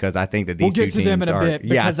 just because I think that these two teams are. We'll get to them in a bit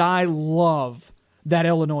because I love that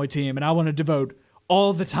Illinois team, and I want to devote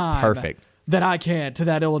all the time that I can to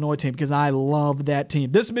that Illinois team because I love that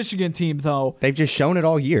team. This Michigan team, though, they've just shown it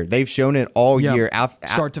all year. They've shown it all year,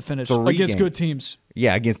 start to finish, against good teams.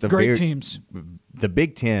 Yeah, against the great teams. The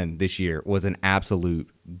Big Ten this year was an absolute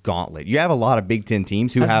gauntlet. You have a lot of Big Ten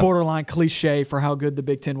teams who have borderline cliche for how good the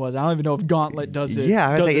Big Ten was. I don't even know if gauntlet does it.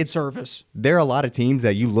 Yeah, it's service. There are a lot of teams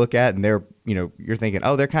that you look at and they're you're thinking,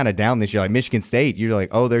 oh, they're kind of down this year. Like Michigan State, you're like,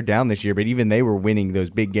 oh, they're down this year, but even they were winning those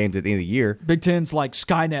big games at the end of the year. Big Ten's like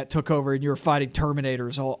Skynet took over and you were fighting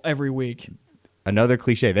Terminators every week. Another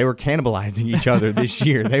cliche. They were cannibalizing each other this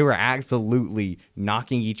year. They were absolutely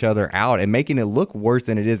knocking each other out and making it look worse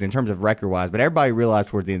than it is in terms of record-wise. But everybody realized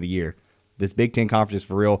towards the end of the year, this Big Ten conference is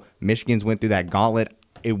for real. Michigan's went through that gauntlet.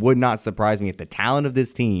 It would not surprise me if the talent of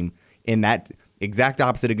this team in that exact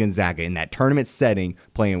opposite of Gonzaga, in that tournament setting,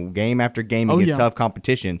 playing game after game against tough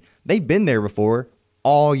competition, they've been there before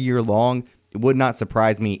all year long. It would not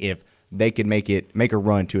surprise me if they could make a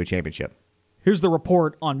run to a championship. Here's the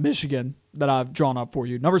report on Michigan that I've drawn up for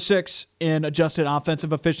you. Number 6 in adjusted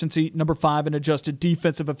offensive efficiency. Number 5 in adjusted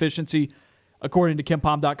defensive efficiency, according to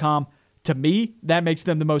KenPom.com. To me, that makes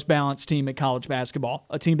them the most balanced team in college basketball.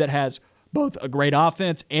 A team that has both a great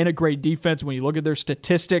offense and a great defense. When you look at their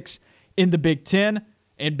statistics in the Big Ten,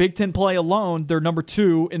 and Big Ten play alone, they're number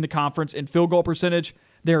 2 in the conference in field goal percentage.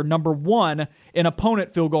 They're number 1 in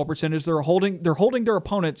opponent field goal percentage. They're holding their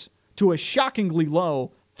opponents to a shockingly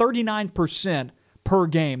low 39% per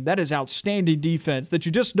game. That is outstanding defense that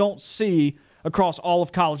you just don't see across all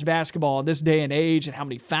of college basketball in this day and age, and how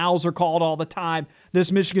many fouls are called all the time.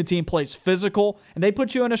 This Michigan team plays physical, and they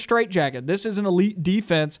put you in a straitjacket. This is an elite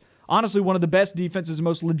defense, honestly one of the best defenses,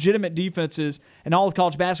 most legitimate defenses in all of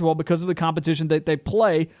college basketball because of the competition that they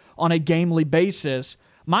play on a gamely basis.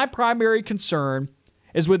 My primary concern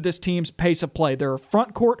is with this team's pace of play. They're a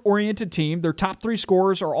front court-oriented team. Their top 3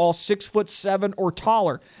 scorers are all 6'7" or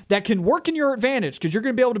taller. That can work in your advantage because you're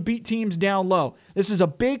going to be able to beat teams down low. This is a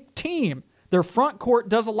big team. Their front court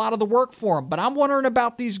does a lot of the work for them. But I'm wondering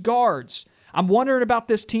about these guards. I'm wondering about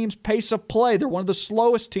this team's pace of play. They're one of the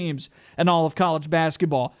slowest teams in all of college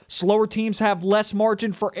basketball. Slower teams have less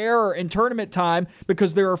margin for error in tournament time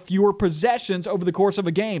because there are fewer possessions over the course of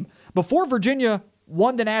a game. Before Virginia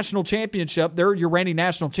won the national championship, they're your reigning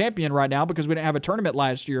national champion right now because we didn't have a tournament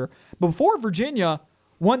last year. Before Virginia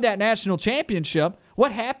won that national championship,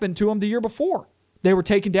 what happened to them the year before? They were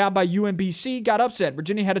taken down by UMBC, got upset.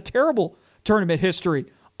 Virginia had a terrible tournament history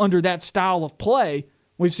under that style of play.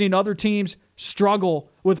 We've seen other teams struggle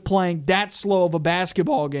with playing that slow of a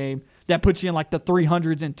basketball game. that puts you in like the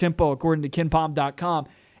 300s in tempo according to KenPom.com.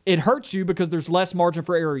 It hurts you because there's less margin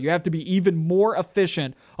for error. You have to be even more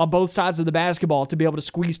efficient on both sides of the basketball to be able to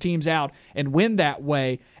squeeze teams out and win that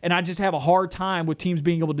way. And I just have a hard time with teams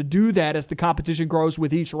being able to do that as the competition grows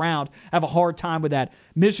with each round. I have a hard time with that.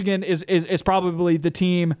 Michigan is probably the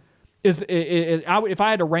team. If I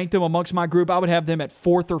had to rank them amongst my group, I would have them at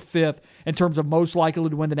 4th or 5th in terms of most likely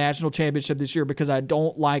to win the national championship this year because I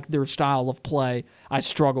don't like their style of play. I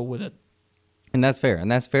struggle with it. And that's fair. And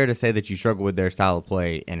that's fair to say that you struggle with their style of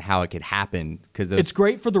play and how it could happen. It's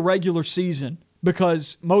great for the regular season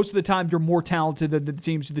because most of the time you're more talented than the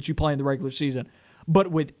teams that you play in the regular season. But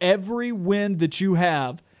with every win that you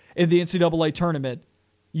have in the NCAA tournament,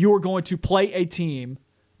 you are going to play a team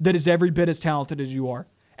that is every bit as talented as you are.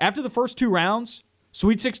 After the first 2 rounds,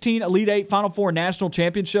 Sweet 16, Elite 8, Final Four, National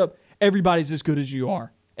Championship, everybody's as good as you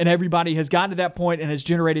are. And everybody has gotten to that point and has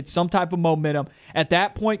generated some type of momentum. At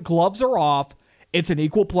that point, gloves are off. It's an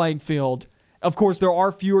equal playing field. Of course, there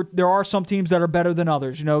are some teams that are better than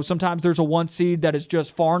others. You know, sometimes there's a 1 seed that is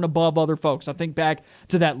just far and above other folks. I think back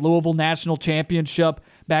to that Louisville National Championship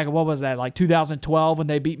back in, what was that, like 2012 when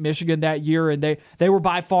they beat Michigan that year, and they were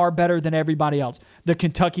by far better than everybody else. The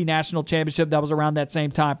Kentucky National Championship, that was around that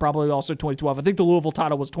same time, probably also 2012. I think the Louisville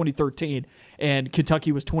title was 2013, and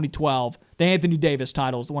Kentucky was 2012. The Anthony Davis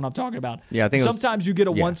title is the one I'm talking about. Yeah, I think sometimes you get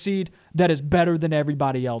a 1 seed that is better than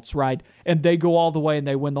everybody else, right? And they go all the way and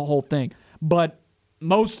they win the whole thing. But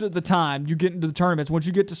most of the time, you get into the tournaments, once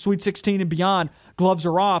you get to Sweet 16 and beyond, gloves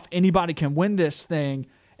are off. Anybody can win this thing,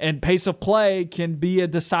 and pace of play can be a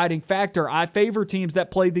deciding factor. I favor teams that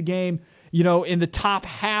play the game, you know, in the top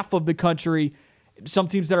half of the country. Some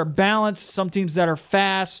teams that are balanced, some teams that are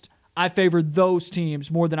fast. I favor those teams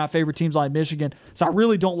more than I favor teams like Michigan. So I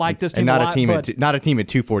really don't like this team and not a lot. Not a team at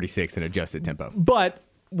 246 in adjusted tempo. But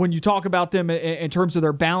when you talk about them in terms of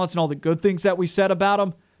their balance and all the good things that we said about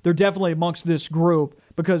them, they're definitely amongst this group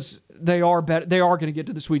because they are better. They are going to get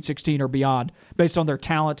to the Sweet 16 or beyond based on their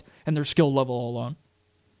talent and their skill level alone.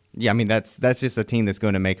 Yeah, I mean, that's just a team that's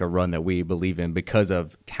going to make a run that we believe in because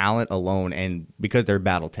of talent alone and because they're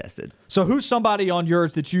battle-tested. So who's somebody on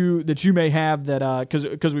yours that you may have that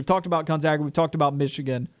because we've talked about Gonzaga, we've talked about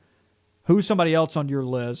Michigan. Who's somebody else on your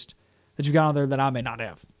list that you've got on there that I may not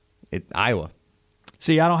have? Iowa.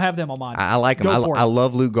 See, I don't have them on mine. I like them. I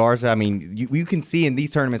love Luke Garza. I mean, you can see in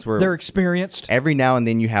these tournaments where they're experienced. Every now and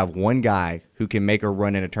then you have one guy who can make a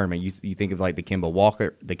run in a tournament. You think of like the Kemba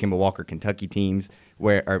Walker Kentucky teams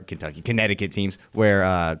Connecticut teams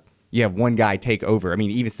where you have one guy take over. I mean,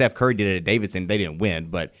 even Steph Curry did it at Davidson. They didn't win,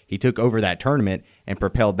 but he took over that tournament and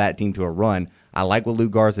propelled that team to a run. I like what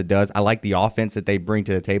Luke Garza does. I like the offense that they bring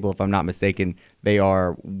to the table. If I'm not mistaken, they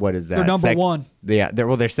are, what is that? They're number 1. Yeah,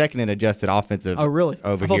 they're second in adjusted offensive. Oh, really?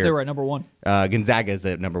 Over I thought here. they were at number 1. Gonzaga is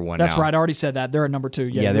at number 1 That's now. right. I already said that. They're at number 2.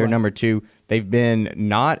 Yeah, they're number 2. They've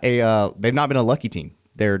not been a lucky team.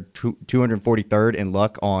 They're 243rd in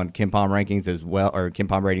luck on KenPom rankings as well, or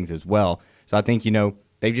KenPom ratings as well. So I think,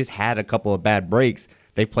 they've just had a couple of bad breaks.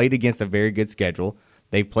 They've played against a very good schedule.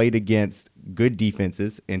 They've played against good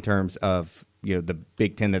defenses in terms of, the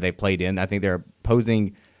Big Ten that they played in. I think their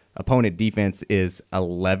opponent defense is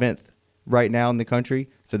 11th right now in the country.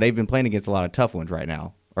 So they've been playing against a lot of tough ones right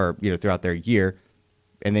now, or, throughout their year.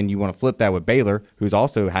 And then you want to flip that with Baylor, who's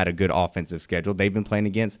also had a good offensive schedule. They've been playing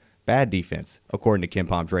against bad defense, according to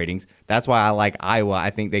KenPom's ratings. That's why I like Iowa.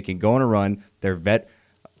 I think they can go on a run. They're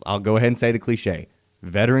I'll go ahead and say the cliche.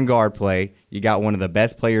 Veteran guard play. You got one of the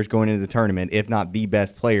best players going into the tournament, if not the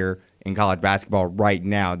best player in college basketball right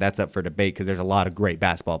now. That's up for debate because there's a lot of great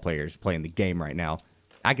basketball players playing the game right now.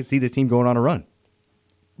 I can see this team going on a run.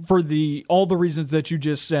 For all the reasons that you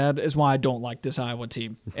just said is why I don't like this Iowa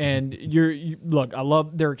team. And look, I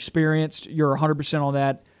love they're experienced. You're 100% on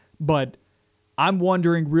that. But I'm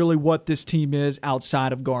wondering really what this team is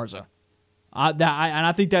outside of Garza. And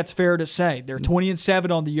I think that's fair to say. They're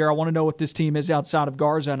 20-7 on the year. I want to know what this team is outside of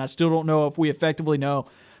Garza, and I still don't know if we effectively know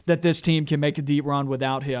that this team can make a deep run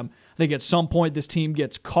without him. I think at some point this team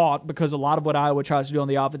gets caught because a lot of what Iowa tries to do on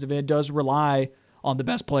the offensive end does rely on the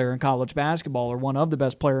best player in college basketball, or one of the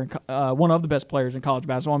best players in college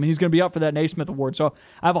basketball. I mean, he's going to be up for that Naismith Award. So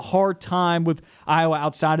I have a hard time with Iowa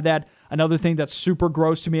outside of that. Another thing that's super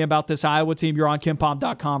gross to me about this Iowa team, you're on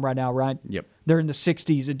KenPom.com right now, right? Yep. They're in the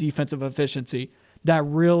 60s in defensive efficiency. That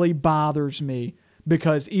really bothers me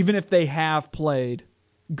because even if they have played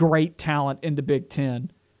great talent in the Big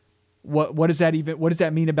Ten, what does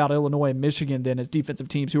that mean about Illinois and Michigan then as defensive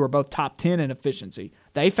teams who are both top 10 in efficiency?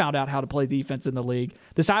 They found out how to play defense in the league.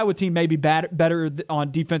 This Iowa team may be better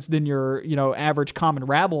on defense than your average common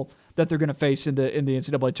rabble that they're going to face in the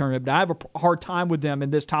NCAA tournament. But I have a hard time with them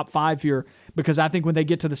in this top 5 here because I think when they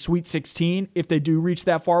get to the Sweet 16, if they do reach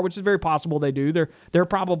that far, which is very possible they do, they're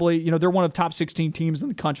probably, they're one of the top 16 teams in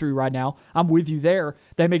the country right now. I'm with you there.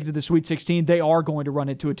 They make it to the Sweet 16, they are going to run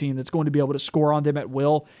into a team that's going to be able to score on them at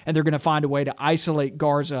will, and they're going to find a way to isolate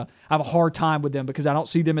Garza. I have a hard time with them because I don't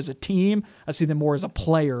see them as a team. I see them more as a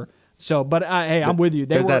player. So, but hey, I'm with you.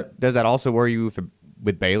 Does that also worry you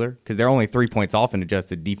with Baylor? Because they're only 3 points off in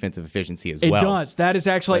adjusted defensive efficiency as well. It does. That is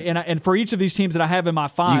actually, and for each of these teams that I have in my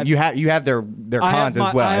 5, you have their cons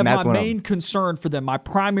as well. I have and that's my main concern for them, my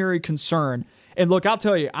primary concern. And look, I'll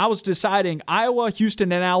tell you, I was deciding Iowa,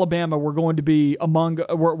 Houston, and Alabama were going to be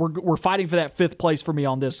we're fighting for that 5th place for me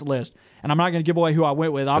on this list. And I'm not going to give away who I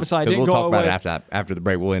went with. Obviously, I didn't go away. We'll talk about it after the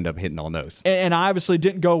break. We'll end up hitting on those. And I obviously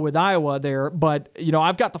didn't go with Iowa there. But,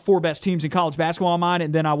 I've got the 4 best teams in college basketball in mind.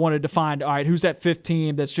 And then I wanted to find, all right, who's that 5th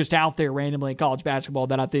team that's just out there randomly in college basketball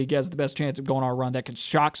that I think has the best chance of going on a run that can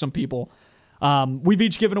shock some people. We've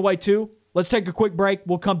each given away 2. Let's take a quick break.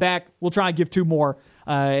 We'll come back. We'll try and give 2 more.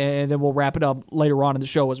 And then we'll wrap it up later on in the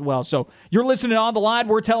show as well. So you're listening On the Line.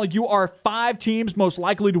 We're telling you our 5 teams most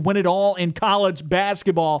likely to win it all in college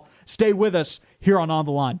basketball. Stay with us here on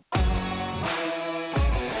the Line.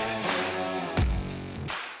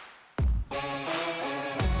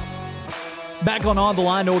 Back on the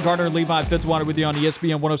Line, Noah Gardner and Levi Fitzwater with you on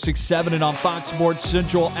ESPN 106.7 and on Fox Sports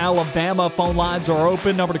Central Alabama. Phone lines are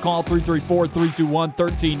open. Number to call,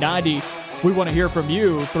 334-321-1390. We want to hear from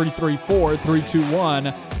you,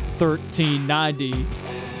 334-321-1390.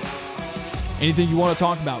 Anything you want to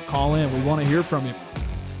talk about, call in. We want to hear from you.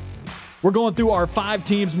 We're going through our 5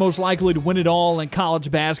 teams most likely to win it all in college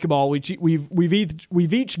basketball. We've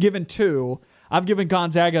each given 2. I've given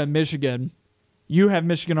Gonzaga and Michigan. You have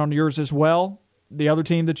Michigan on yours as well. The other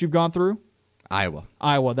team that you've gone through? Iowa,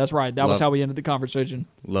 that's right. That was how we ended the conversation.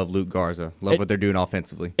 Love Luke Garza. Love what they're doing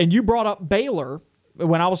offensively. And you brought up Baylor.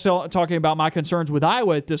 When I was talking about my concerns with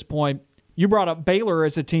Iowa at this point, you brought up Baylor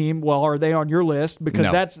as a team. Well, are they on your list? Because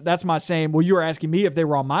no. that's my same. Well, you were asking me if they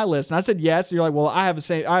were on my list, and I said yes. And you're like, well, I have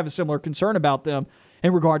a similar concern about them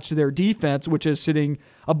in regards to their defense, which is sitting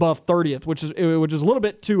above 30th, which is a little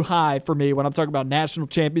bit too high for me when I'm talking about national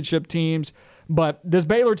championship teams. But this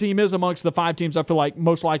Baylor team is amongst the 5 teams I feel like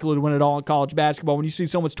most likely to win it all in college basketball. When you see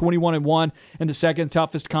someone's 21-1 in the second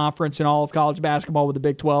toughest conference in all of college basketball with the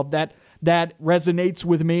Big 12, that resonates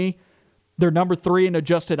with me. They're number 3 in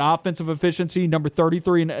adjusted offensive efficiency, number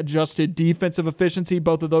 33 in adjusted defensive efficiency,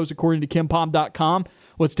 both of those according to KenPom.com.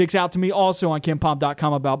 What sticks out to me also on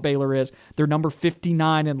KenPom.com about Baylor is they're number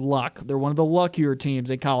 59 in luck. They're one of the luckier teams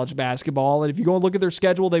in college basketball. And if you go and look at their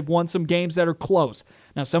schedule, they've won some games that are close.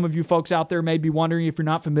 Now, some of you folks out there may be wondering, if you're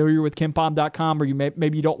not familiar with KenPom.com or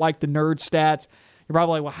maybe you don't like the nerd stats, you're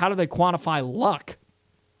probably like, well, how do they quantify luck?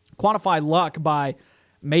 Quantify luck by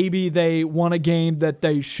maybe they won a game that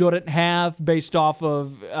they shouldn't have based off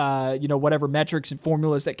of whatever metrics and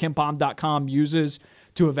formulas that KenPom.com uses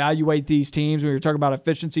to evaluate these teams. When you're talking about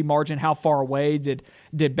efficiency margin, how far away did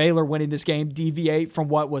Baylor winning this game deviate from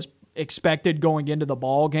what was expected going into the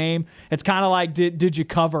ball game? It's kind of like, did you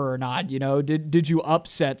cover or not? Did you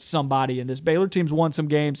upset somebody? And this Baylor team's won some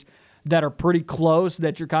games that are pretty close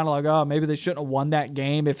that you're kind of like, oh, maybe they shouldn't have won that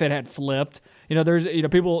game if it had flipped. There's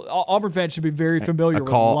people, Auburn fans should be very familiar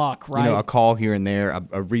with luck, right? A call here and there,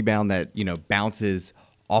 a rebound that, bounces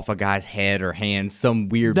off a guy's head or hand some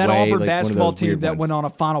weird way. That Auburn basketball team that went on a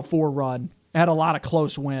Final Four run had a lot of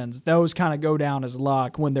close wins. Those kind of go down as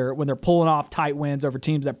luck when they're pulling off tight wins over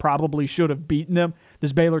teams that probably should have beaten them.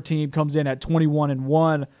 This Baylor team comes in at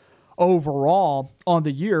 21-1 overall on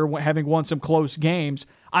the year, having won some close games.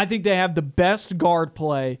 I think they have the best guard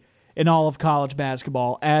play in all of college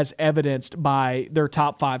basketball, as evidenced by their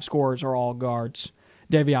top 5 scorers are all guards.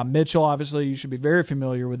 Davion Mitchell, obviously, you should be very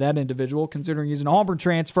familiar with that individual, considering he's an Auburn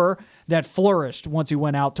transfer that flourished once he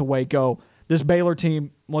went out to Waco. This Baylor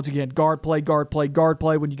team, once again, guard play.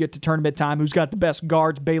 When you get to tournament time, who's got the best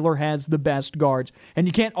guards? Baylor has the best guards. And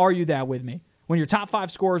you can't argue that with me. When your top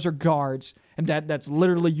 5 scorers are guards, and that's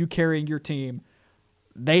literally you carrying your team,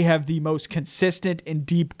 they have the most consistent and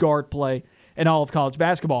deep guard play in all of college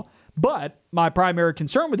basketball. But my primary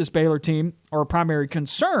concern with this Baylor team, or primary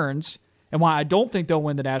concerns, and why I don't think they'll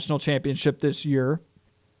win the national championship this year,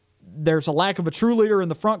 there's a lack of a true leader in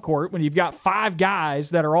the front court when you've got 5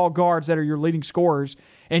 guys that are all guards that are your leading scorers,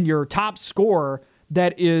 and your top scorer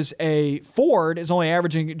that is a forward is only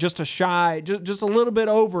averaging just a little bit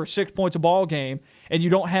over 6 points a ball game, and you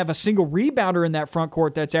don't have a single rebounder in that front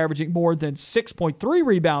court that's averaging more than 6.3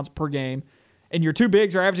 rebounds per game, and your 2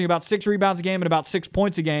 bigs are averaging about 6 rebounds a game and about 6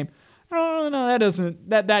 points a game. no, that doesn't.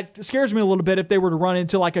 That scares me a little bit if they were to run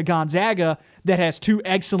into like a Gonzaga that has two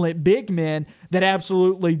excellent big men that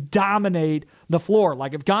absolutely dominate the floor.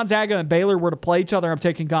 Like if Gonzaga and Baylor were to play each other, I'm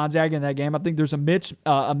taking Gonzaga in that game. I think there's a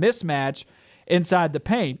mismatch inside the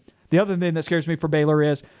paint. The other thing that scares me for Baylor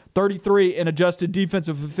is 33 in adjusted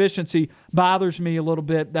defensive efficiency bothers me a little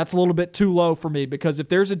bit. That's a little bit too low for me because if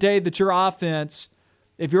there's a day that your offense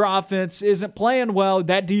isn't playing well,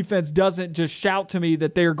 that defense doesn't just shout to me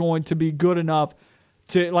that they're going to be good enough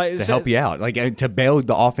to help you out, like to bail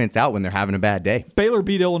the offense out when they're having a bad day. Baylor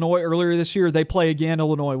beat Illinois earlier this year. They play again.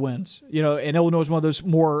 Illinois wins. And Illinois is one of those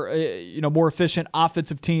more efficient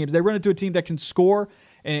offensive teams. They run into a team that can score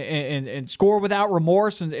and score without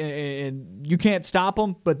remorse, and you can't stop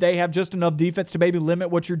them, but they have just enough defense to maybe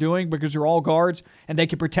limit what you're doing because you're all guards, and they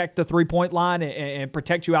can protect the three-point line and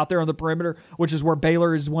protect you out there on the perimeter, which is where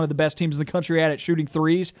Baylor is one of the best teams in the country at shooting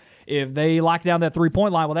threes. If they lock down that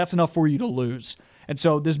three-point line, well, that's enough for you to lose. And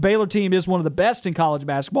so this Baylor team is one of the best in college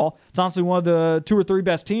basketball. It's honestly one of the 2 or 3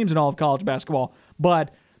 best teams in all of college basketball,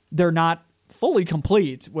 but they're not fully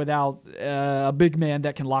complete without a big man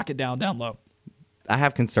that can lock it down low. I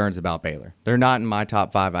have concerns about Baylor. They're not in my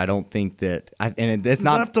top 5. I don't think that, it's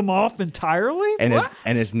not left them off entirely. And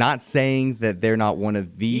it's not saying that they're not one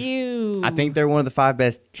of the. Ew. I think they're one of the 5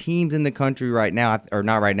 best teams in the country right now, or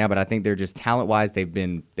not right now, but I think they're just talent wise.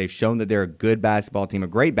 They've shown that they're a good basketball team, a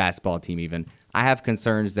great basketball team. Even I have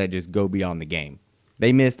concerns that just go beyond the game.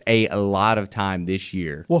 They missed a lot of time this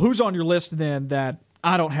year. Well, who's on your list then that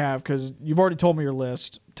I don't have? Because you've already told me your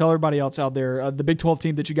list. Tell everybody else out there the Big 12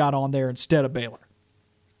 team that you got on there instead of Baylor.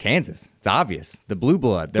 Kansas. It's obvious. The blue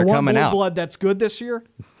blood. They're the one coming blue out. blood that's good this year.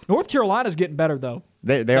 North Carolina's getting better, though.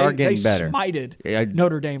 They are getting better. They smited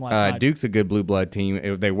Notre Dame last night. Duke's a good blue blood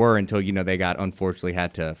team. They were until they unfortunately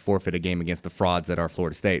had to forfeit a game against the frauds that are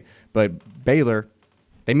Florida State. But Baylor,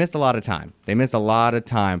 they missed a lot of time. They missed a lot of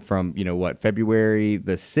time from February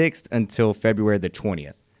the 6th until February the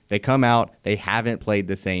 20th. They come out. They haven't played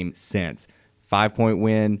the same since. 5-point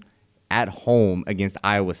win at home against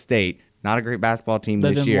Iowa State. Not a great basketball team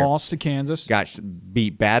this year. They then lost to Kansas. Got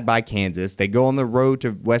beat bad by Kansas. They go on the road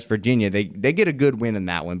to West Virginia. They get a good win in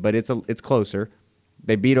that one, but it's closer.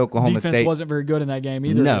 They beat Oklahoma State. Defense wasn't very good in that game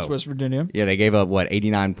either against West Virginia. Yeah, they gave up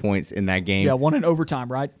 89 points in that game. Yeah, one in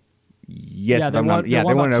overtime, right? Yes, they won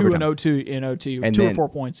in overtime. 2 in OT, and 2 then, or 4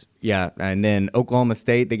 points. Yeah, and then Oklahoma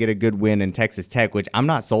State, they get a good win in Texas Tech, which I'm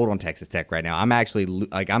not sold on Texas Tech right now. I'm actually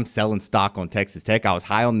I'm selling stock on Texas Tech. I was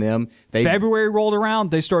high on them. February rolled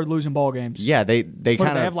around, they started losing ball games. Yeah, they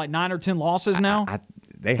kind of have 9 or 10 losses now.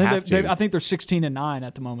 They have to. I think they're 16-9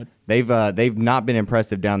 at the moment. They've not been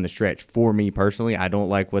impressive down the stretch for me personally. I don't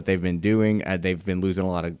like what they've been doing. They've been losing a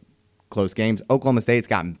lot of close games. Oklahoma State's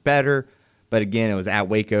gotten better, but again, it was at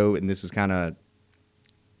Waco, and this was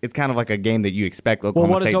it's kind of like a game that you expect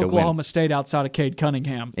Oklahoma State to win. What is Oklahoma State outside of Cade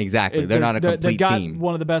Cunningham? Exactly. They're not a complete got team.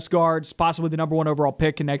 One of the best guards, possibly the number 1 overall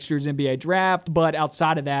pick in next year's NBA draft, but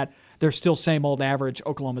outside of that, they're still same old average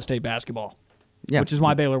Oklahoma State basketball, which is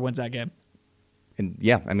why Baylor wins that game. And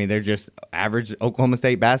they're just average Oklahoma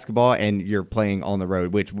State basketball, and you're playing on the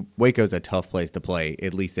road, which Waco's a tough place to play.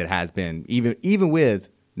 At least it has been, even with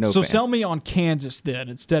no fans. Sell me on Kansas then.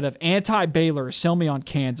 Instead of anti-Baylor, sell me on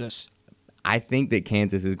Kansas. I think that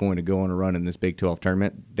Kansas is going to go on a run in this Big 12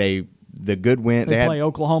 tournament. The good win. They play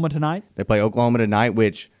Oklahoma tonight? They play Oklahoma tonight,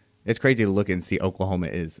 which it's crazy to look and see Oklahoma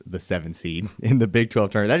is the 7th seed in the Big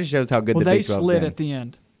 12 tournament. That just shows how good the Big 12 is. They slid at the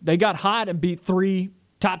end. They got hot and beat 3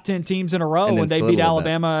 top 10 teams in a row when they beat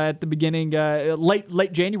Alabama at the beginning,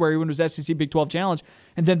 late January when it was SEC Big 12 Challenge,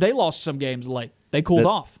 and then they lost some games late. They cooled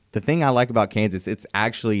off. The thing I like about Kansas, it's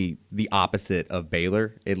actually the opposite of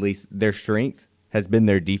Baylor, at least their strength has been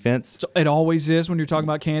their defense. So it always is when you're talking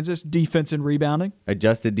about Kansas, defense and rebounding.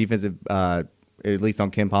 Adjusted defensive, at least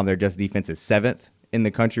on KenPom, their adjusted defense is 7th in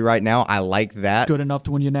the country right now. I like that. It's good enough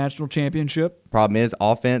to win you a national championship. Problem is,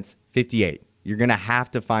 offense, 58. You're going to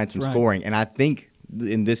have to find some scoring. And I think,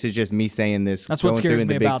 and this is just me saying this. That's what scares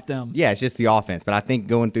me about them. Yeah, it's just the offense. But I think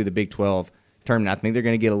going through the Big 12 tournament, I think they're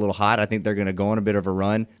going to get a little hot. I think they're going to go on a bit of a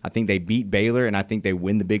run. I think they beat Baylor, and I think they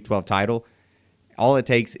win the Big 12 title. All it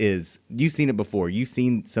takes is, you've seen it before. You've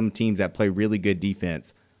seen some teams that play really good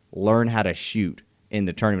defense learn how to shoot in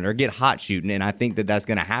the tournament or get hot shooting, and I think that that's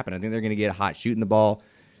going to happen. I think they're going to get hot shooting the ball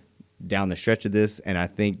down the stretch of this, and I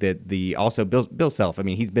think that also Bill Self, I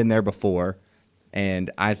mean, he's been there before,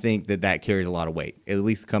 and I think that carries a lot of weight. At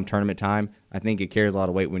least come tournament time, I think it carries a lot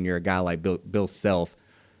of weight when you're a guy like Bill Self,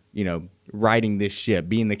 riding this ship,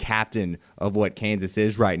 being the captain of what Kansas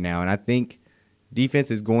is right now, and I think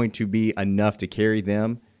defense is going to be enough to carry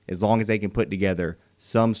them as long as they can put together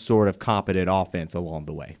some sort of competent offense along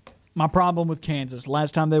the way. My problem with Kansas,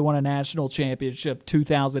 last time they won a national championship,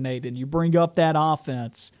 2008, and you bring up that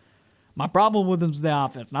offense. My problem with them is the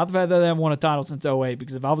offense, not the fact that they haven't won a title since 2008,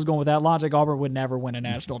 because if I was going with that logic, Auburn would never win a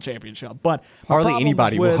national championship. But hardly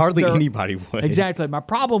anybody would. Exactly. My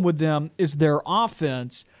problem with them is their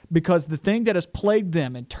offense, because the thing that has plagued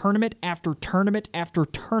them in tournament after tournament after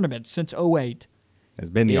tournament since 2008 has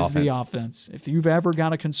been the offense. If you've ever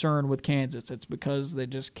got a concern with Kansas, it's because they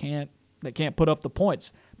just can't put up the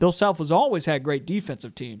points. Bill Self has always had great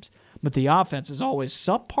defensive teams, but the offense is always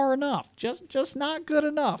subpar enough, just not good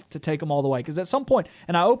enough to take them all the way. Because at some point,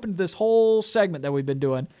 and I opened this whole segment that we've been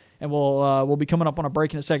doing, and we'll be coming up on a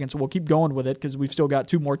break in a second, so we'll keep going with it because we've still got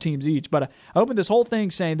 2 more teams each. But I opened this whole thing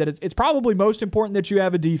saying that it's probably most important that you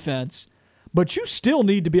have a defense, but you still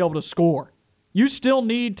need to be able to score. You still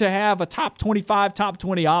need to have a top 25, top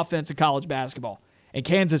 20 offense in college basketball. And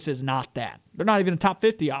Kansas is not that. They're not even a top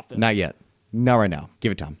 50 offense. Not yet. Not right now.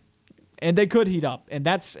 Give it time. And they could heat up. And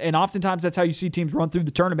oftentimes that's how you see teams run through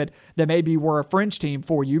the tournament that maybe were a fringe team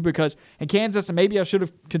for you, because in Kansas, and maybe I should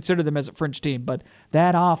have considered them as a fringe team, but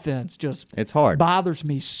that offense it's hard. Bothers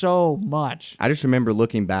me so much. I just remember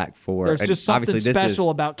looking back there's just something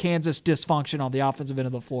special about Kansas dysfunction on the offensive end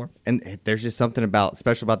of the floor. And there's just something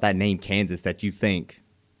special about that name Kansas that you think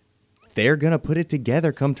they're going to put it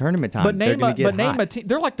together come tournament time. Name a team.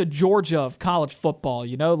 They're like the Georgia of college football,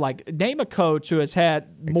 Like, name a coach who has had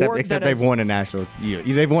more. Except they've won a national.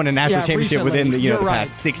 They've won a national championship recently, within the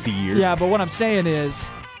past 60 years. Yeah, but what I'm saying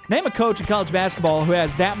is, name a coach in college basketball who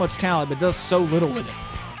has that much talent but does so little with it.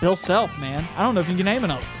 Bill Self, man. I don't know if you can name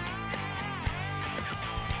another.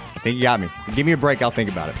 I think you got me. Give me a break. I'll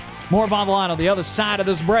think about it. More of On the Line on the other side of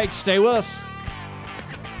this break. Stay with us.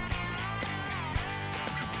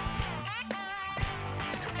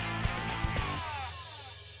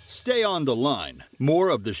 Stay on the line. More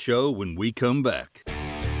of the show when we come back.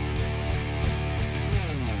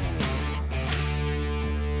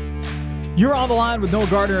 You're on the line with Noah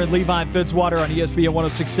Gardner and Levi and Fitzwater on ESPN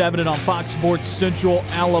 106.7 and on Fox Sports Central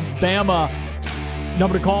Alabama.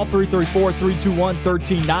 Number to call,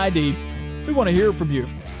 334-321-1390. We want to hear from you.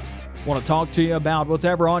 Want to talk to you about what's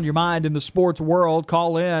ever on your mind in the sports world.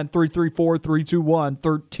 Call in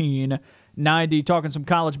 334-321-1390. Talking some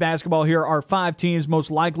college basketball here. Our 5 teams most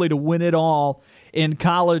likely to win it all in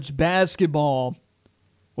college basketball.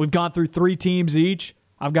 We've gone through 3 teams each.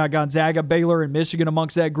 I've got Gonzaga, Baylor, and Michigan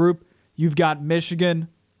amongst that group. You've got Michigan.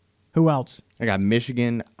 Who else? I got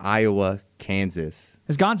Michigan, Iowa, Kansas.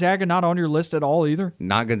 Is Gonzaga not on your list at all either?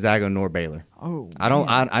 Not Gonzaga nor Baylor. Oh,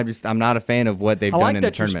 I'm not a fan of what they've done in the tournament. I like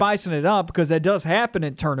that you're spicing it up because that does happen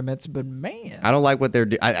in tournaments, but man, I don't like what they're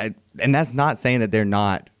doing. And that's not saying that they're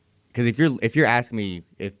not. Because if you're asking me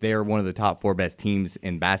if they're one of the top 4 best teams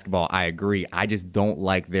in basketball, I agree. I just don't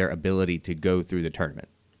like their ability to go through the tournament.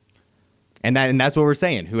 And that's what we're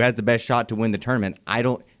saying. Who has the best shot to win the tournament?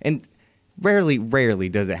 And rarely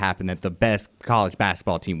does it happen that the best college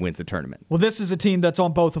basketball team wins the tournament. Well, this is a team that's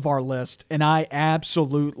on both of our lists, and I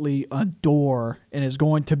absolutely adore and is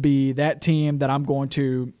going to be that team that I'm going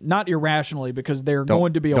to, not irrationally, because they're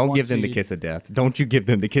going to be a 1 seed. Don't give them the kiss of death. Don't you give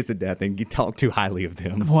them the kiss of death and talk too highly of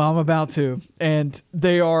them. Well, I'm about to. And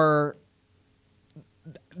they are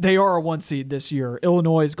a 1 seed this year.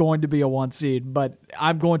 Illinois is going to be a 1 seed, but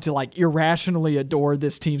I'm going to irrationally adore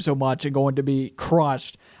this team so much and going to be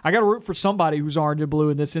crushed. I got to root for somebody who's orange and blue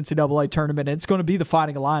in this NCAA tournament, and it's going to be the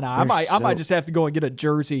Fighting Illini. I might just have to go and get a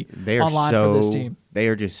jersey online for this team. They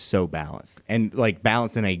are just so balanced, and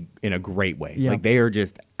balanced in a great way. Yeah. They are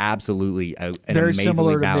just absolutely an very amazingly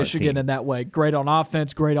similar to balanced Michigan team. in that way. Great on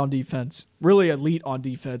offense, great on defense. Really elite on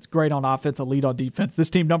defense. Great on offense, elite on defense. This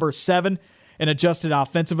team number 7 in adjusted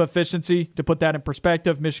offensive efficiency. To put that in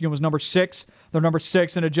perspective, Michigan was number 6. They're number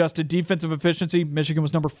 6 in adjusted defensive efficiency. Michigan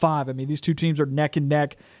was number 5. I mean, these 2 teams are neck and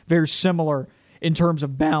neck, very similar in terms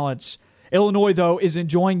of balance. Illinois, though, is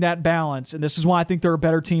enjoying that balance, and this is why I think they're a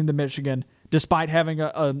better team than Michigan, despite having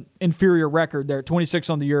an inferior record. They're at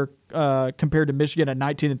 26 on the year compared to Michigan at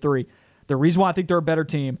 19-3. The reason why I think they're a better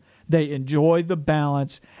team, they enjoy the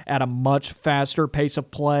balance at a much faster pace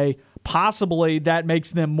of play. Possibly that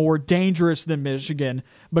makes them more dangerous than Michigan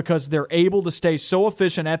because they're able to stay so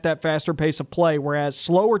efficient at that faster pace of play, whereas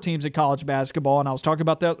slower teams in college basketball, and I was talking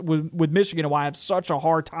about that with Michigan and why I have such a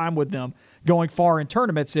hard time with them going far in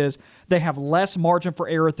tournaments, is they have less margin for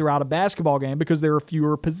error throughout a basketball game because there are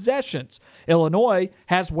fewer possessions. Illinois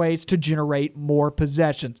has ways to generate more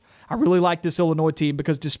possessions. I really like this Illinois team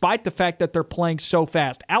because despite the fact that they're playing so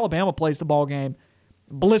fast, Alabama plays the ball game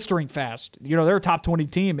blistering fast. They're a top 20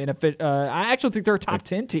 team. And I actually think they're a top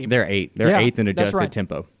 10 team. They're 8. They're 8th in adjusted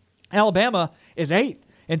tempo. Alabama is 8th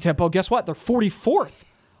in tempo. Guess what? They're 44th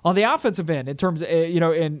On the offensive end, in terms of,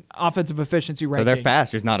 in offensive efficiency rankings. So they're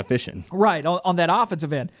fast, just not efficient. Right, on that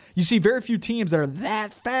offensive end. You see very few teams that are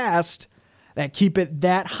that fast that keep it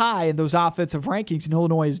that high in those offensive rankings, and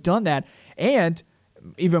Illinois has done that. And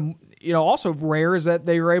even, also rare is that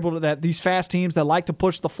they were able to, that these fast teams that like to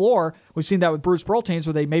push the floor, we've seen that with Bruce Pearl teams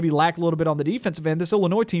where they maybe lack a little bit on the defensive end. This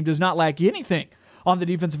Illinois team does not lack anything on the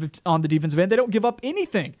defensive end. They don't give up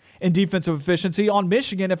anything in defensive efficiency. On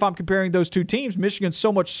Michigan, if I'm comparing those two teams, Michigan's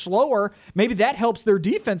so much slower. Maybe that helps their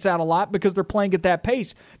defense out a lot because they're playing at that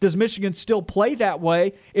pace. Does Michigan still play that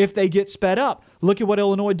way if they get sped up? Look at what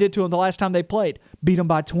Illinois did to them the last time they played. Beat them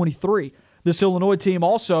by 23. This Illinois team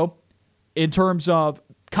also, in terms of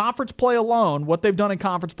conference play alone, what they've done in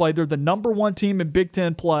conference play, they're the number one team in Big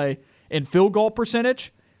Ten play in field goal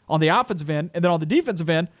percentage on the offensive end, and then on the defensive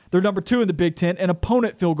end, they're number 2 in the Big Ten in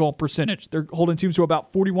opponent field goal percentage. They're holding teams to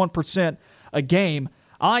about 41% a game.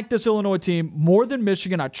 I like this Illinois team more than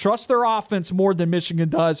Michigan. I trust their offense more than Michigan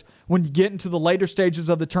does. When you get into the later stages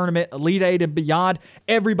of the tournament, Elite Eight and beyond,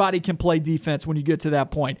 everybody can play defense when you get to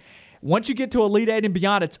that point. Once you get to Elite Eight and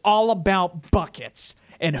beyond, it's all about buckets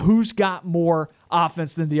and who's got more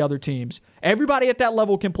offense than the other teams. Everybody at that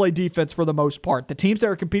level can play defense for the most part. The teams that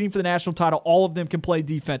are competing for the national title, all of them can play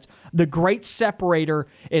defense. The great separator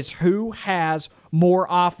is who has more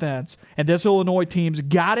offense, and this Illinois team's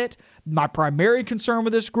got it. My primary concern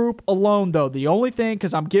with this group alone, though, the only thing,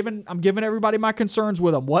 because I'm giving everybody my concerns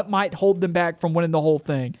with them, what might hold them back from winning the whole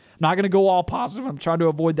thing. I'm not going to go all positive. I'm trying to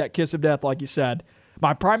avoid that kiss of death, like you said.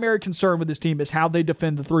 My primary concern with this team is how they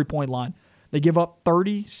defend the three-point line. They give up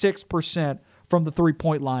 36% from the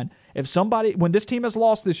three-point line. When this team has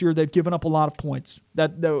lost this year, they've given up a lot of points.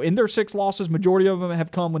 That though, in their 6 losses, majority of them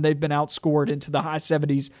have come when they've been outscored into the high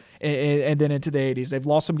 70s and then into the 80s. They've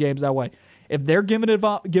lost some games that way. If they're giving it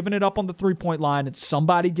up on the three-point line and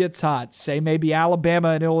somebody gets hot, say maybe Alabama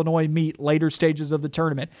and Illinois meet later stages of the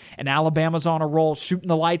tournament, and Alabama's on a roll shooting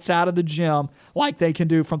the lights out of the gym like they can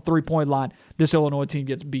do from three-point line, this Illinois team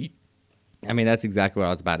gets beat. I mean, that's exactly what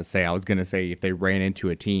I was about to say. I was going to say if they ran into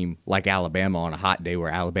a team like Alabama on a hot day where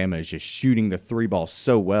Alabama is just shooting the three ball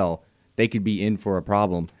so well, they could be in for a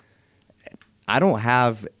problem.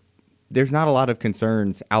 There's not a lot of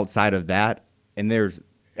concerns outside of that, and there's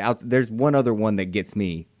one other one that gets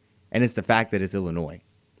me, and it's the fact that it's Illinois.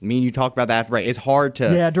 I mean, you talk about that, right? It's hard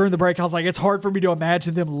to... Yeah, during the break, I was like, it's hard for me to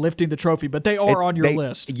imagine them lifting the trophy, but they are on your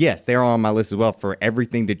list. Yes, they are on my list as well for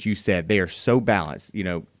everything that you said. They are so balanced,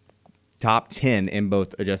 top 10 in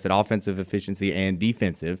both adjusted offensive efficiency and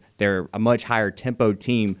defensive. They're a much higher tempo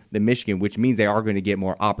team than Michigan, which means they are going to get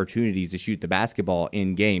more opportunities to shoot the basketball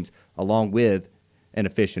in games, along with an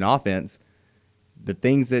efficient offense. The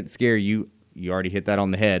things that scare you already hit that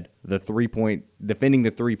on the head. The 3-point, defending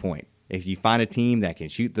the 3-point. If you find a team that can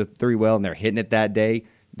shoot the three well and they're hitting it that day,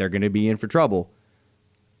 they're going to be in for trouble.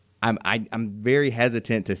 I'm very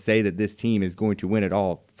hesitant to say that this team is going to win it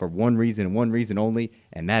all for one reason and one reason only,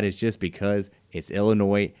 and that is just because it's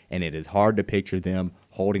Illinois, and it is hard to picture them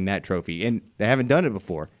holding that trophy. And they haven't done it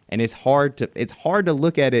before, and it's hard to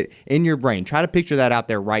look at it in your brain. Try to picture that out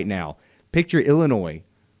there right now. Picture Illinois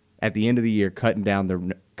at the end of the year cutting down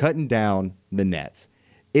the nets.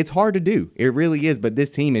 It's hard to do. It really is, but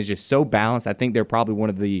this team is just so balanced. I think they're probably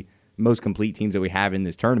one of the most complete teams that we have in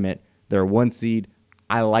this tournament. They're a 1 seed.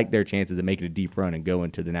 I like their chances of making a deep run and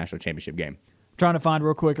going to the national championship game. I'm trying to find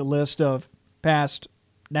real quick a list of past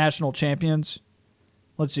national champions.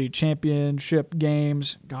 Let's see, championship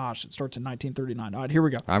games. Gosh, it starts in 1939. All right, here we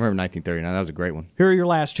go. I remember 1939. That was a great one. Here are your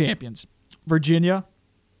last champions. Virginia,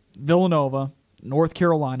 Villanova, North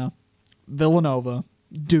Carolina, Villanova,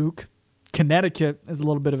 Duke, Connecticut is a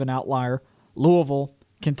little bit of an outlier, Louisville,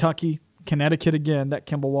 Kentucky, Connecticut again, that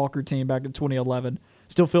Kemba Walker team back in 2011.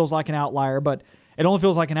 Still feels like an outlier, but it only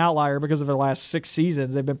feels like an outlier because of their last 6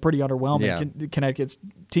 seasons. They've been pretty underwhelming. Yeah. Connecticut's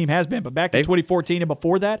team has been. But back in 2014 and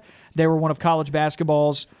before that, they were one of college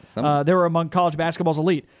basketball's they were among college basketball's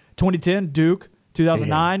elite. 2010, Duke.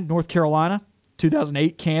 2009, North Carolina.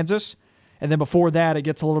 2008, Kansas. And then before that, it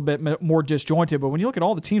gets a little bit more disjointed. But when you look at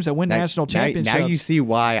all the teams that win national championships. Now you see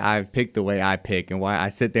why I've picked the way I pick and why I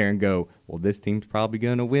sit there and go, well, this team's probably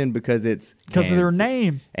going to win because of their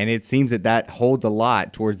name. And it seems that holds a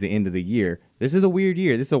lot towards the end of the year. This is a weird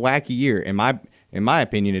year. This is a wacky year. In my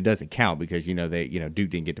opinion, it doesn't count because Duke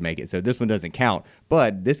didn't get to make it, so this one doesn't count.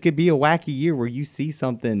 But this could be a wacky year where you see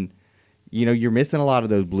something. You're missing a lot of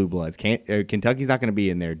those blue bloods. Kentucky's not going to be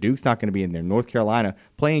in there. Duke's not going to be in there. North Carolina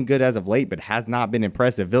playing good as of late, but has not been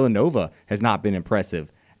impressive. Villanova has not been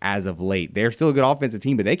impressive as of late. They're still a good offensive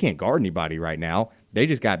team, but they can't guard anybody right now. They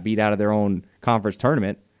just got beat out of their own conference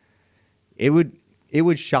tournament. It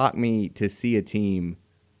would shock me to see a team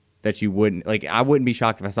that you wouldn't like. I wouldn't be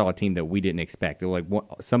shocked if I saw a team that we didn't expect. Like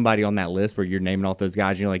somebody on that list where you're naming off those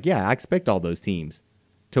guys, and you're like, yeah, I expect all those teams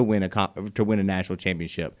to win a national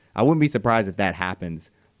championship. I wouldn't be surprised if that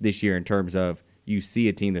happens this year in terms of you see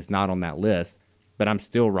a team that's not on that list. But I'm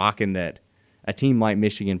still rocking that a team like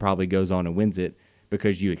Michigan probably goes on and wins it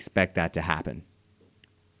because you expect that to happen.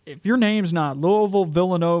 If your name's not Louisville,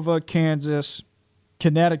 Villanova, Kansas,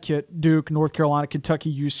 Connecticut, Duke, North Carolina,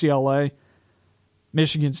 Kentucky, UCLA,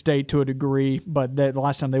 Michigan State to a degree, but the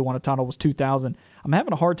last time they won a title was 2000. I'm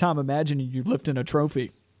having a hard time imagining you lifting a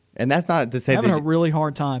trophy. And that's not to say having a really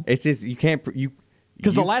hard time. It's just you can't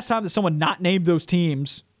because the last time that someone not named those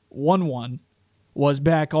teams won one was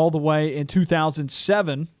back all the way in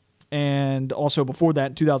 2007, and also before that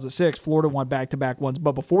in 2006, Florida won back-to-back ones.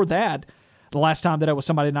 But before that, the last time that it was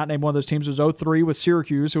somebody not named one of those teams was 2003 with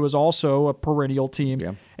Syracuse, who was also a perennial team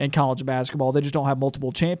in college basketball. They just don't have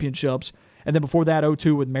multiple championships. And then before that,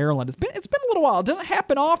 2002 with Maryland. It's been a little while. It doesn't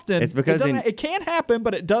happen often. It's because it can happen,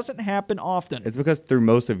 but it doesn't happen often. It's because through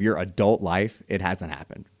most of your adult life, it hasn't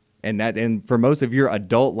happened, and for most of your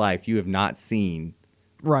adult life, you have not seen.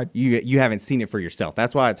 Right. You haven't seen it for yourself.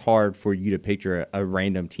 That's why it's hard for you to picture a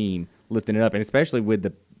random team lifting it up, and especially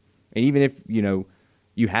and even if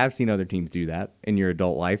you have seen other teams do that in your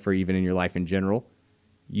adult life or even in your life in general,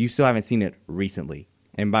 you still haven't seen it recently.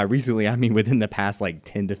 And by recently, I mean within the past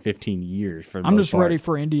 10 to 15 years. I'm just ready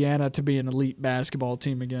for Indiana to be an elite basketball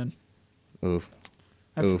team again. Oof.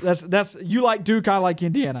 That's you like Duke, I like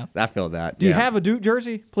Indiana. I feel that. Do you have a Duke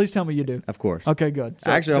jersey? Please tell me you do. Of course. Okay, good.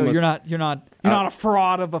 So, Actually, you're not a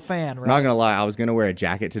fraud of a fan, right? I'm not gonna lie. I was gonna wear a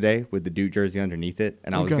jacket today with the Duke jersey underneath it,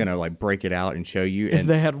 and I was gonna break it out and show you. If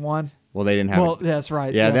they had won. Well, they didn't have. Well, that's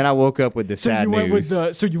right. Yeah. Then I woke up with the sad news.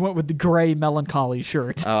 So you went with the gray melancholy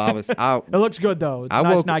shirt. Oh, it looks good though. It's a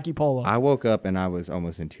nice Nike polo. I woke up and I was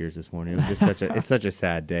almost in tears this morning. It was just it's such a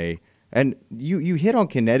sad day. And you hit on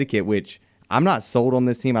Connecticut, which I'm not sold on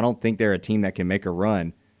this team. I don't think they're a team that can make a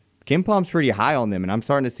run. Kim Palm's pretty high on them, and I'm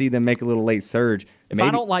starting to see them make a little late surge. If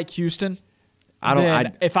I don't like Houston, I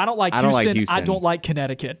don't like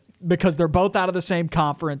Connecticut because they're both out of the same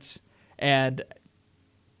conference and.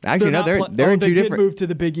 Actually, no, they're in two different. They did move to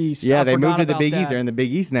the Big East. Yeah, they moved to the Big East. They're in the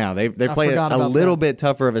Big East now. They play a little bit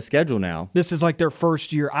tougher of a schedule now. This is like their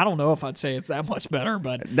first year. I don't know if I'd say it's that much better,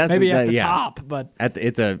 but maybe at the top. But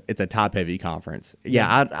it's a top heavy conference.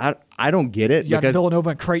 Yeah, I don't get it. You got Villanova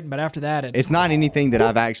and Creighton, but after that, it's not anything that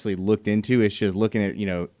I've actually looked into. It's just looking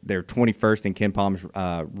at their 21st in Kim Palm's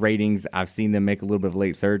ratings. I've seen them make a little bit of a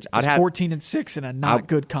late surge. It's 14-6 in a not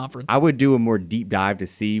good conference. I would do a more deep dive to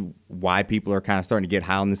see why people are kind of starting to get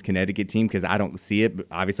high on this Connecticut team because I don't see it. But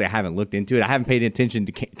obviously, I haven't looked into it. I haven't paid attention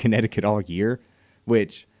to Connecticut all year,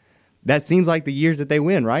 which that seems like the years that they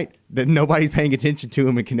win, right? That nobody's paying attention to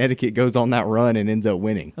them, and Connecticut goes on that run and ends up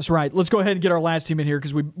winning. That's right. Let's go ahead and get our last team in here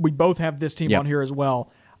because we both have this team on here as well.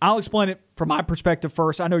 I'll explain it from my perspective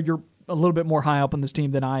first. I know you're a little bit more high up on this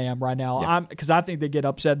team than I am right now because I think they get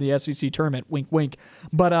upset in the SEC tournament. Wink, wink.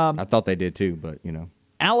 But I thought they did too, but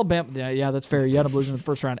Alabama, yeah, that's fair. You had them losing in the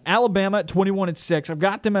first round. Alabama at 21-6. I've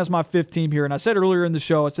got them as my fifth team here, and I said earlier in the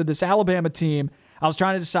show, I said this Alabama team. I was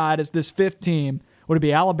trying to decide is this fifth team would it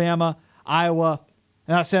be Alabama, Iowa,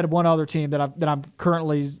 and I said one other team that I'm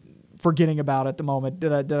currently forgetting about at the moment.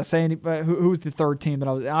 Did I say any? Who's the third team that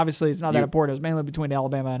I was? Obviously, it's not that important. It was mainly between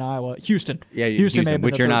Alabama and Iowa. Houston. Yeah, Houston,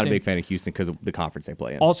 which you're not a big fan of Houston because of the conference they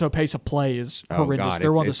play in. Also, pace of play is horrendous.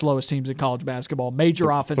 They're one of the slowest teams in college basketball. Major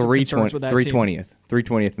offensive concerns with that team.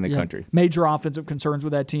 320th in the country. Major offensive concerns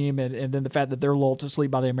with that team, and then the fact that they're lulled to sleep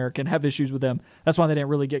by the American, have issues with them. That's why they didn't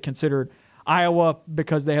really get considered. Iowa,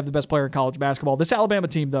 because they have the best player in college basketball. This Alabama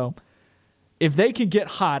team, though, if they can get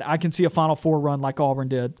hot, I can see a Final Four run like Auburn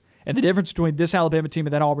did. And the difference between this Alabama team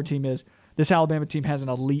and that Auburn team is this Alabama team has an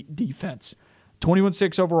elite defense.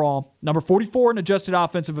 21-6 overall, number 44 in adjusted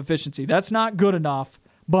offensive efficiency. That's not good enough,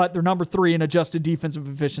 but they're number 3 in adjusted defensive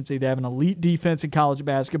efficiency. They have an elite defense in college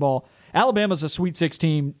basketball. Alabama's a Sweet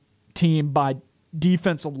 16 team by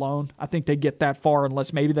defense alone. I think they get that far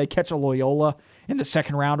unless maybe they catch a Loyola in the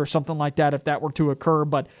second round or something like that if that were to occur.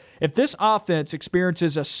 But if this offense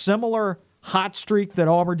experiences a similar hot streak that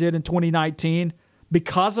Auburn did in 2019,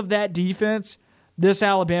 because of that defense, this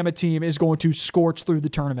Alabama team is going to scorch through the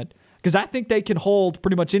tournament. Because I think they can hold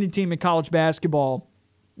pretty much any team in college basketball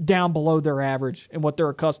down below their average and what they're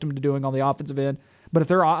accustomed to doing on the offensive end. But if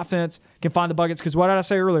their offense can find the buckets, because what did I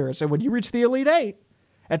say earlier? I said when you reach the Elite Eight,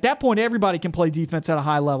 at that point everybody can play defense at a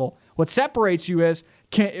high level. What separates you is,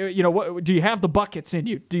 do you have the buckets in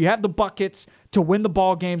you? Do you have the buckets to win the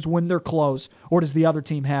ball games when they're close, or does the other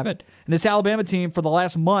team have it? And this Alabama team for the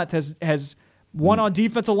last month has Won on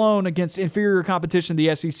defense alone against inferior competition in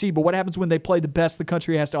the SEC, but what happens when they play the best the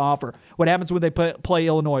country has to offer? What happens when they play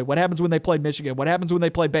Illinois? What happens when they play Michigan? What happens when they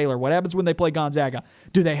play Baylor? What happens when they play Gonzaga?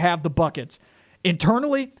 Do they have the buckets?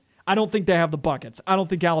 Internally, I don't think they have the buckets. I don't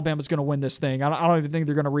think Alabama's going to win this thing. I don't even think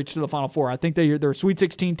they're going to reach to the Final Four. I think they're a Sweet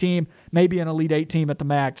 16 team, maybe an Elite 8 team at the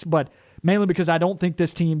max, but mainly because I don't think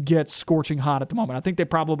this team gets scorching hot at the moment. I think they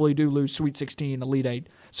probably do lose Sweet 16, Elite 8,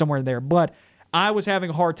 somewhere in there. But I was having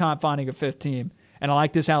a hard time finding a fifth team, and I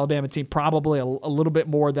like this Alabama team probably a little bit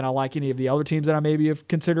more than I like any of the other teams that I maybe have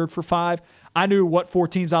considered for 5. I knew what 4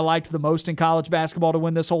 teams I liked the most in college basketball to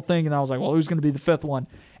win this whole thing, and I was like, well, who's going to be the 5th one?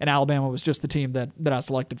 And Alabama was just the team that I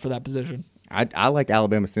selected for that position. I like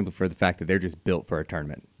Alabama simply for the fact that they're just built for a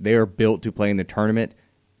tournament. They are built to play in the tournament.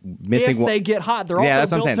 If they get hot, they're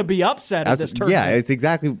also built to be upset in this tournament.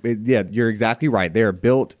 Yeah, you're exactly right. They're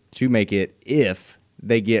built to make it if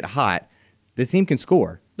they get hot. This team can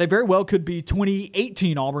score. They very well could be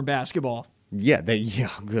 2018 Auburn basketball. Yeah,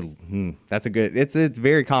 good. That's a good. It's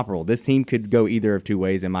very comparable. This team could go either of two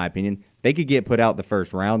ways, in my opinion. They could get put out the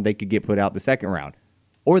first round. They could get put out the second round,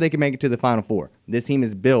 or they could make it to the Final Four. This team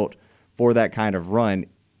is built for that kind of run.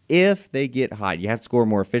 If they get hot, you have to score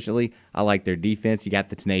more efficiently. I like their defense. You got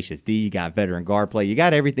the tenacious D. You got veteran guard play. You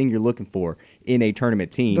got everything you're looking for in a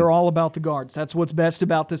tournament team. They're all about the guards. That's what's best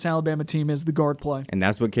about this Alabama team is the guard play. And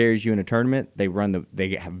that's what carries you in a tournament. They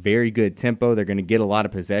have very good tempo. They're going to get a lot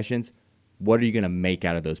of possessions. What are you going to make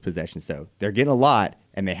out of those possessions? So they're getting a lot,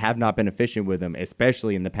 and they have not been efficient with them,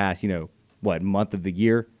 especially in the past, month of the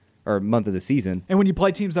year or month of the season. And when you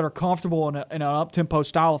play teams that are comfortable in an up-tempo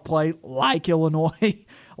style of play, like Illinois,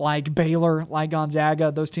 like Baylor, like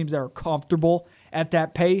Gonzaga, those teams that are comfortable at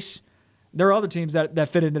that pace, there are other teams that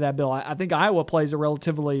fit into that bill. I think Iowa plays a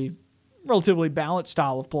relatively balanced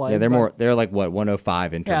style of play. Yeah, they're like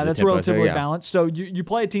 105 in terms of tempo. Yeah, that's relatively balanced. So you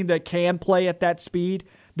play a team that can play at that speed,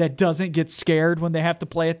 that doesn't get scared when they have to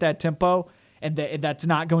play at that tempo, and that's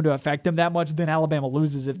not going to affect them that much. Then Alabama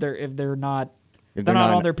loses if they're not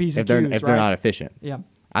on their P's and Q's. If they're not efficient. Yeah,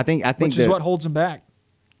 I think which is what holds them back.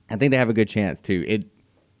 I think they have a good chance too.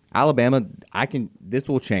 Alabama, this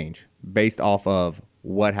will change based off of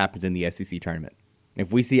what happens in the SEC tournament.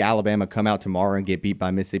 If we see Alabama come out tomorrow and get beat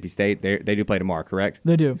by Mississippi State, they do play tomorrow, correct?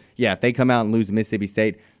 They do. Yeah, if they come out and lose to Mississippi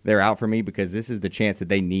State, they're out for me because this is the chance that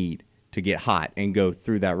they need to get hot and go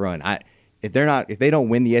through that run. If they don't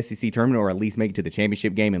win the SEC tournament or at least make it to the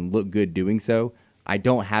championship game and look good doing so, I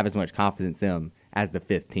don't have as much confidence in them as the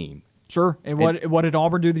 5th team. Sure. And what did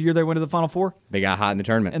Auburn do the year they went to the Final Four? They got hot in the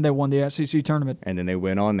tournament. And they won the SEC tournament. And then they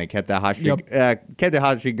went on. They kept that hot streak. Kept the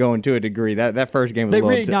hot streak going to a degree. That first game was a little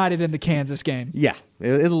tough. They reignited in the Kansas game. Yeah,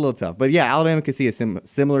 it was a little tough. But yeah, Alabama could see a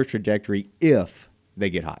similar trajectory if they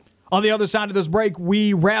get hot. On the other side of this break,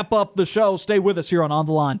 we wrap up the show. Stay with us here on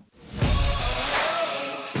The Line.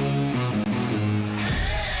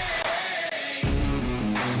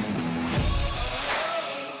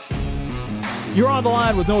 You're on The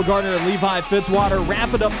Line with Noah Gardner and Levi Fitzwater.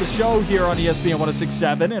 Wrapping up the show here on ESPN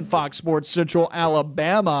 106.7 and Fox Sports Central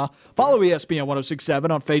Alabama. Follow ESPN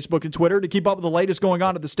 106.7 on Facebook and Twitter to keep up with the latest going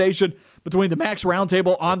on at the station. Between the Max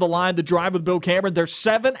Roundtable, On The Line, The Drive with Bill Cameron, there's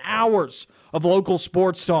 7 hours of local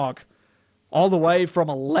sports talk all the way from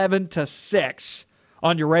 11 to 6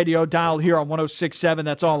 on your radio dial here on 106.7.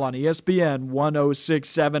 That's all on ESPN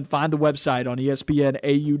 106.7. Find the website on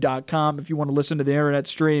ESPNAU.com if you want to listen to the internet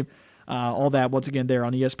stream. All that, once again, there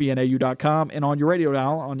on ESPNAU.com and on your radio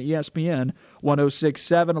dial on ESPN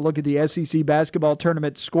 106.7. A look at the SEC basketball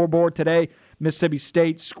tournament scoreboard today. Mississippi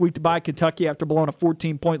State squeaked by Kentucky after blowing a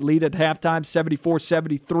 14-point lead at halftime,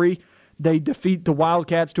 74-73. They defeat the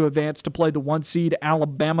Wildcats to advance to play the 1 seed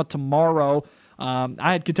Alabama tomorrow.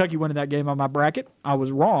 I had Kentucky winning that game on my bracket. I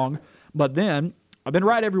was wrong, but then I've been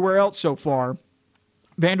right everywhere else so far.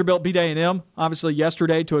 Vanderbilt beat A&M, obviously,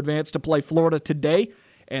 yesterday to advance to play Florida today.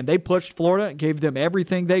 And they pushed Florida, gave them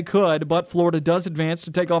everything they could, but Florida does advance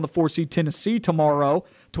to take on the 4 seed Tennessee tomorrow,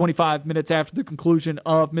 25 minutes after the conclusion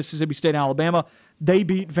of Mississippi State, Alabama. They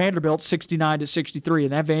beat Vanderbilt 69-63,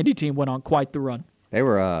 and that Vandy team went on quite the run. They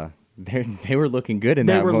were looking good in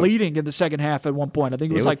that. They were leading in the second half at one point. I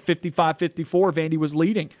think it was like 55-54. Vandy was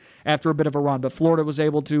leading after a bit of a run, but Florida was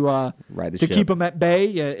able to keep them at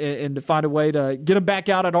bay and to find a way to get them back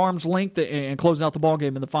out at arm's length and closing out the ball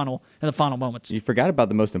game in the final moments. You forgot about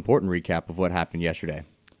the most important recap of what happened yesterday.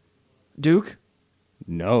 Duke?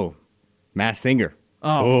 No, Masked Singer.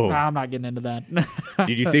 Oh, nah, I'm not getting into that.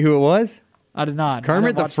 Did you see who it was? I did not.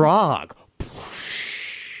 Kermit the Frog.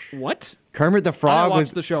 What? Kermit the Frog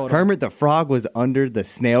Kermit the Frog was under the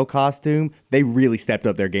snail costume. They really stepped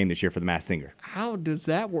up their game this year for the Masked Singer. How does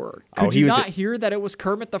that work? Could you not hear that it was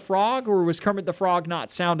Kermit the Frog, or was Kermit the Frog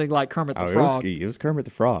not sounding like Kermit the Frog? It was Kermit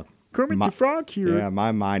the Frog. Kermit the Frog here. Yeah,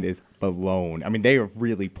 my mind is blown. I mean, they have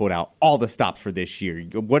really put out all the stops for this year.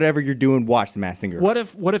 Whatever you're doing, watch the Masked Singer. What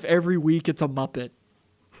if every week it's a Muppet,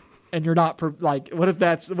 and you're not what if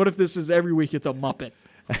this is every week it's a Muppet?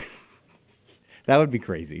 That would be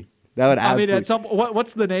crazy. That would absolutely.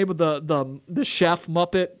 What's the name of the chef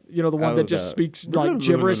Muppet? You know, the one that just speaks like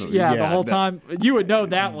gibberish. Yeah, the whole time. You would know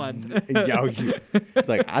that one. It's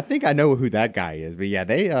like, I think I know who that guy is, but yeah,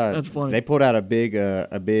 that's funny. They pulled out a big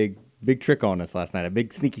trick on us last night, a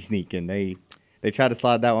big sneaky sneak, and they tried to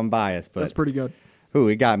slide that one by us. But that's pretty good.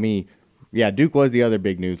 It got me. Yeah, Duke was the other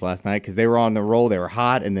big news last night because they were on the roll. They were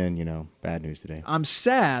hot, and then, bad news today. I'm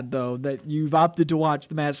sad, though, that you've opted to watch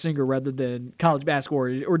the Masked Singer rather than college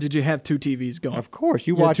basketball, or did you have two TVs going? Of course.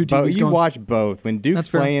 You watch both. You watch both. When Duke's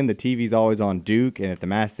playing, the TV's always on Duke, and if the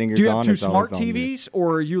Masked Singer's on, it's always on. Do you have two smart TVs,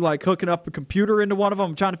 or are you, hooking up a computer into one of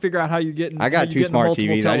them? I'm trying to figure out how you're getting. I got two smart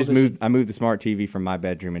TVs. I moved the smart TV from my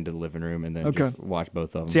bedroom into the living room, and then just watch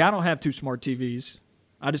both of them. See, I don't have two smart TVs.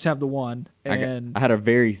 I just have the one. And I had a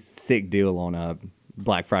very sick deal on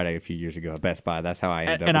Black Friday a few years ago at Best Buy. That's how I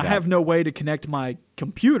ended up. And I have no way to connect my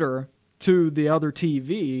computer to the other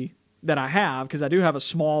TV that I have, because I do have a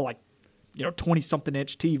small, 20-something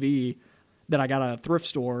inch TV that I got at a thrift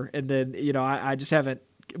store. And then, I just haven't.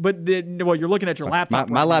 But you're looking at your laptop.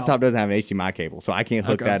 My laptop doesn't have an HDMI cable, so I can't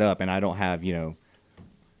hook that up, and I don't have,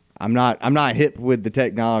 I'm not hip with the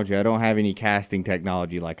technology. I don't have any casting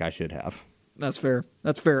technology like I should have. That's fair.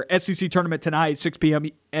 SEC tournament tonight, 6 p.m.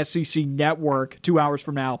 SEC Network, 2 hours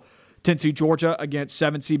from now. 10 seed Georgia against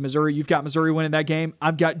 7 seed Missouri. You've got Missouri winning that game.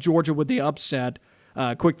 I've got Georgia with the upset.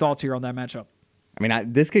 Quick thoughts here on that matchup. I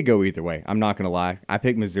mean, this could go either way. I'm not going to lie. I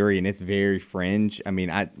picked Missouri, and it's very fringe. I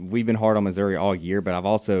mean, we've been hard on Missouri all year, but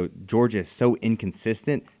Georgia is so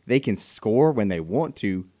inconsistent. They can score when they want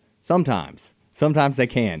to sometimes. Sometimes they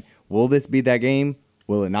can. Will this be that game?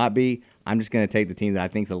 Will it not be? I'm just going to take the team that I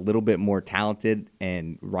think is a little bit more talented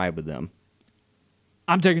and ride with them.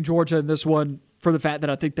 I'm taking Georgia in this one for the fact that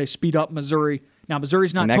I think they speed up Missouri. Now,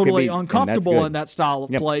 Missouri's not totally uncomfortable in that style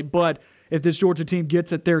of play, but if this Georgia team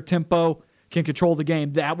gets at their tempo, can control the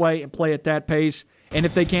game that way and play at that pace, and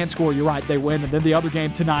if they can score, you're right, they win. And then the other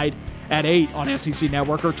game tonight at 8 on SEC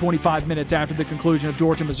Network, or 25 minutes after the conclusion of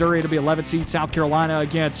Georgia-Missouri. It'll be 11 seed South Carolina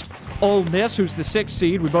against Ole Miss, who's the 6th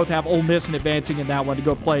seed. We both have Ole Miss in advancing in that one to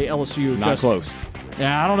go play LSU. Not close.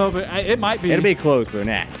 Yeah, I don't know, but it might be. It'll be close, but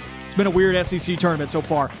nah. It's been a weird SEC tournament so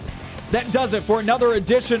far. That does it for another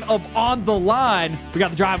edition of On the Line. We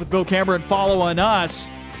got The Drive with Bill Cameron following us.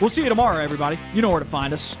 We'll see you tomorrow, everybody. You know where to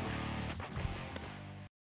find us.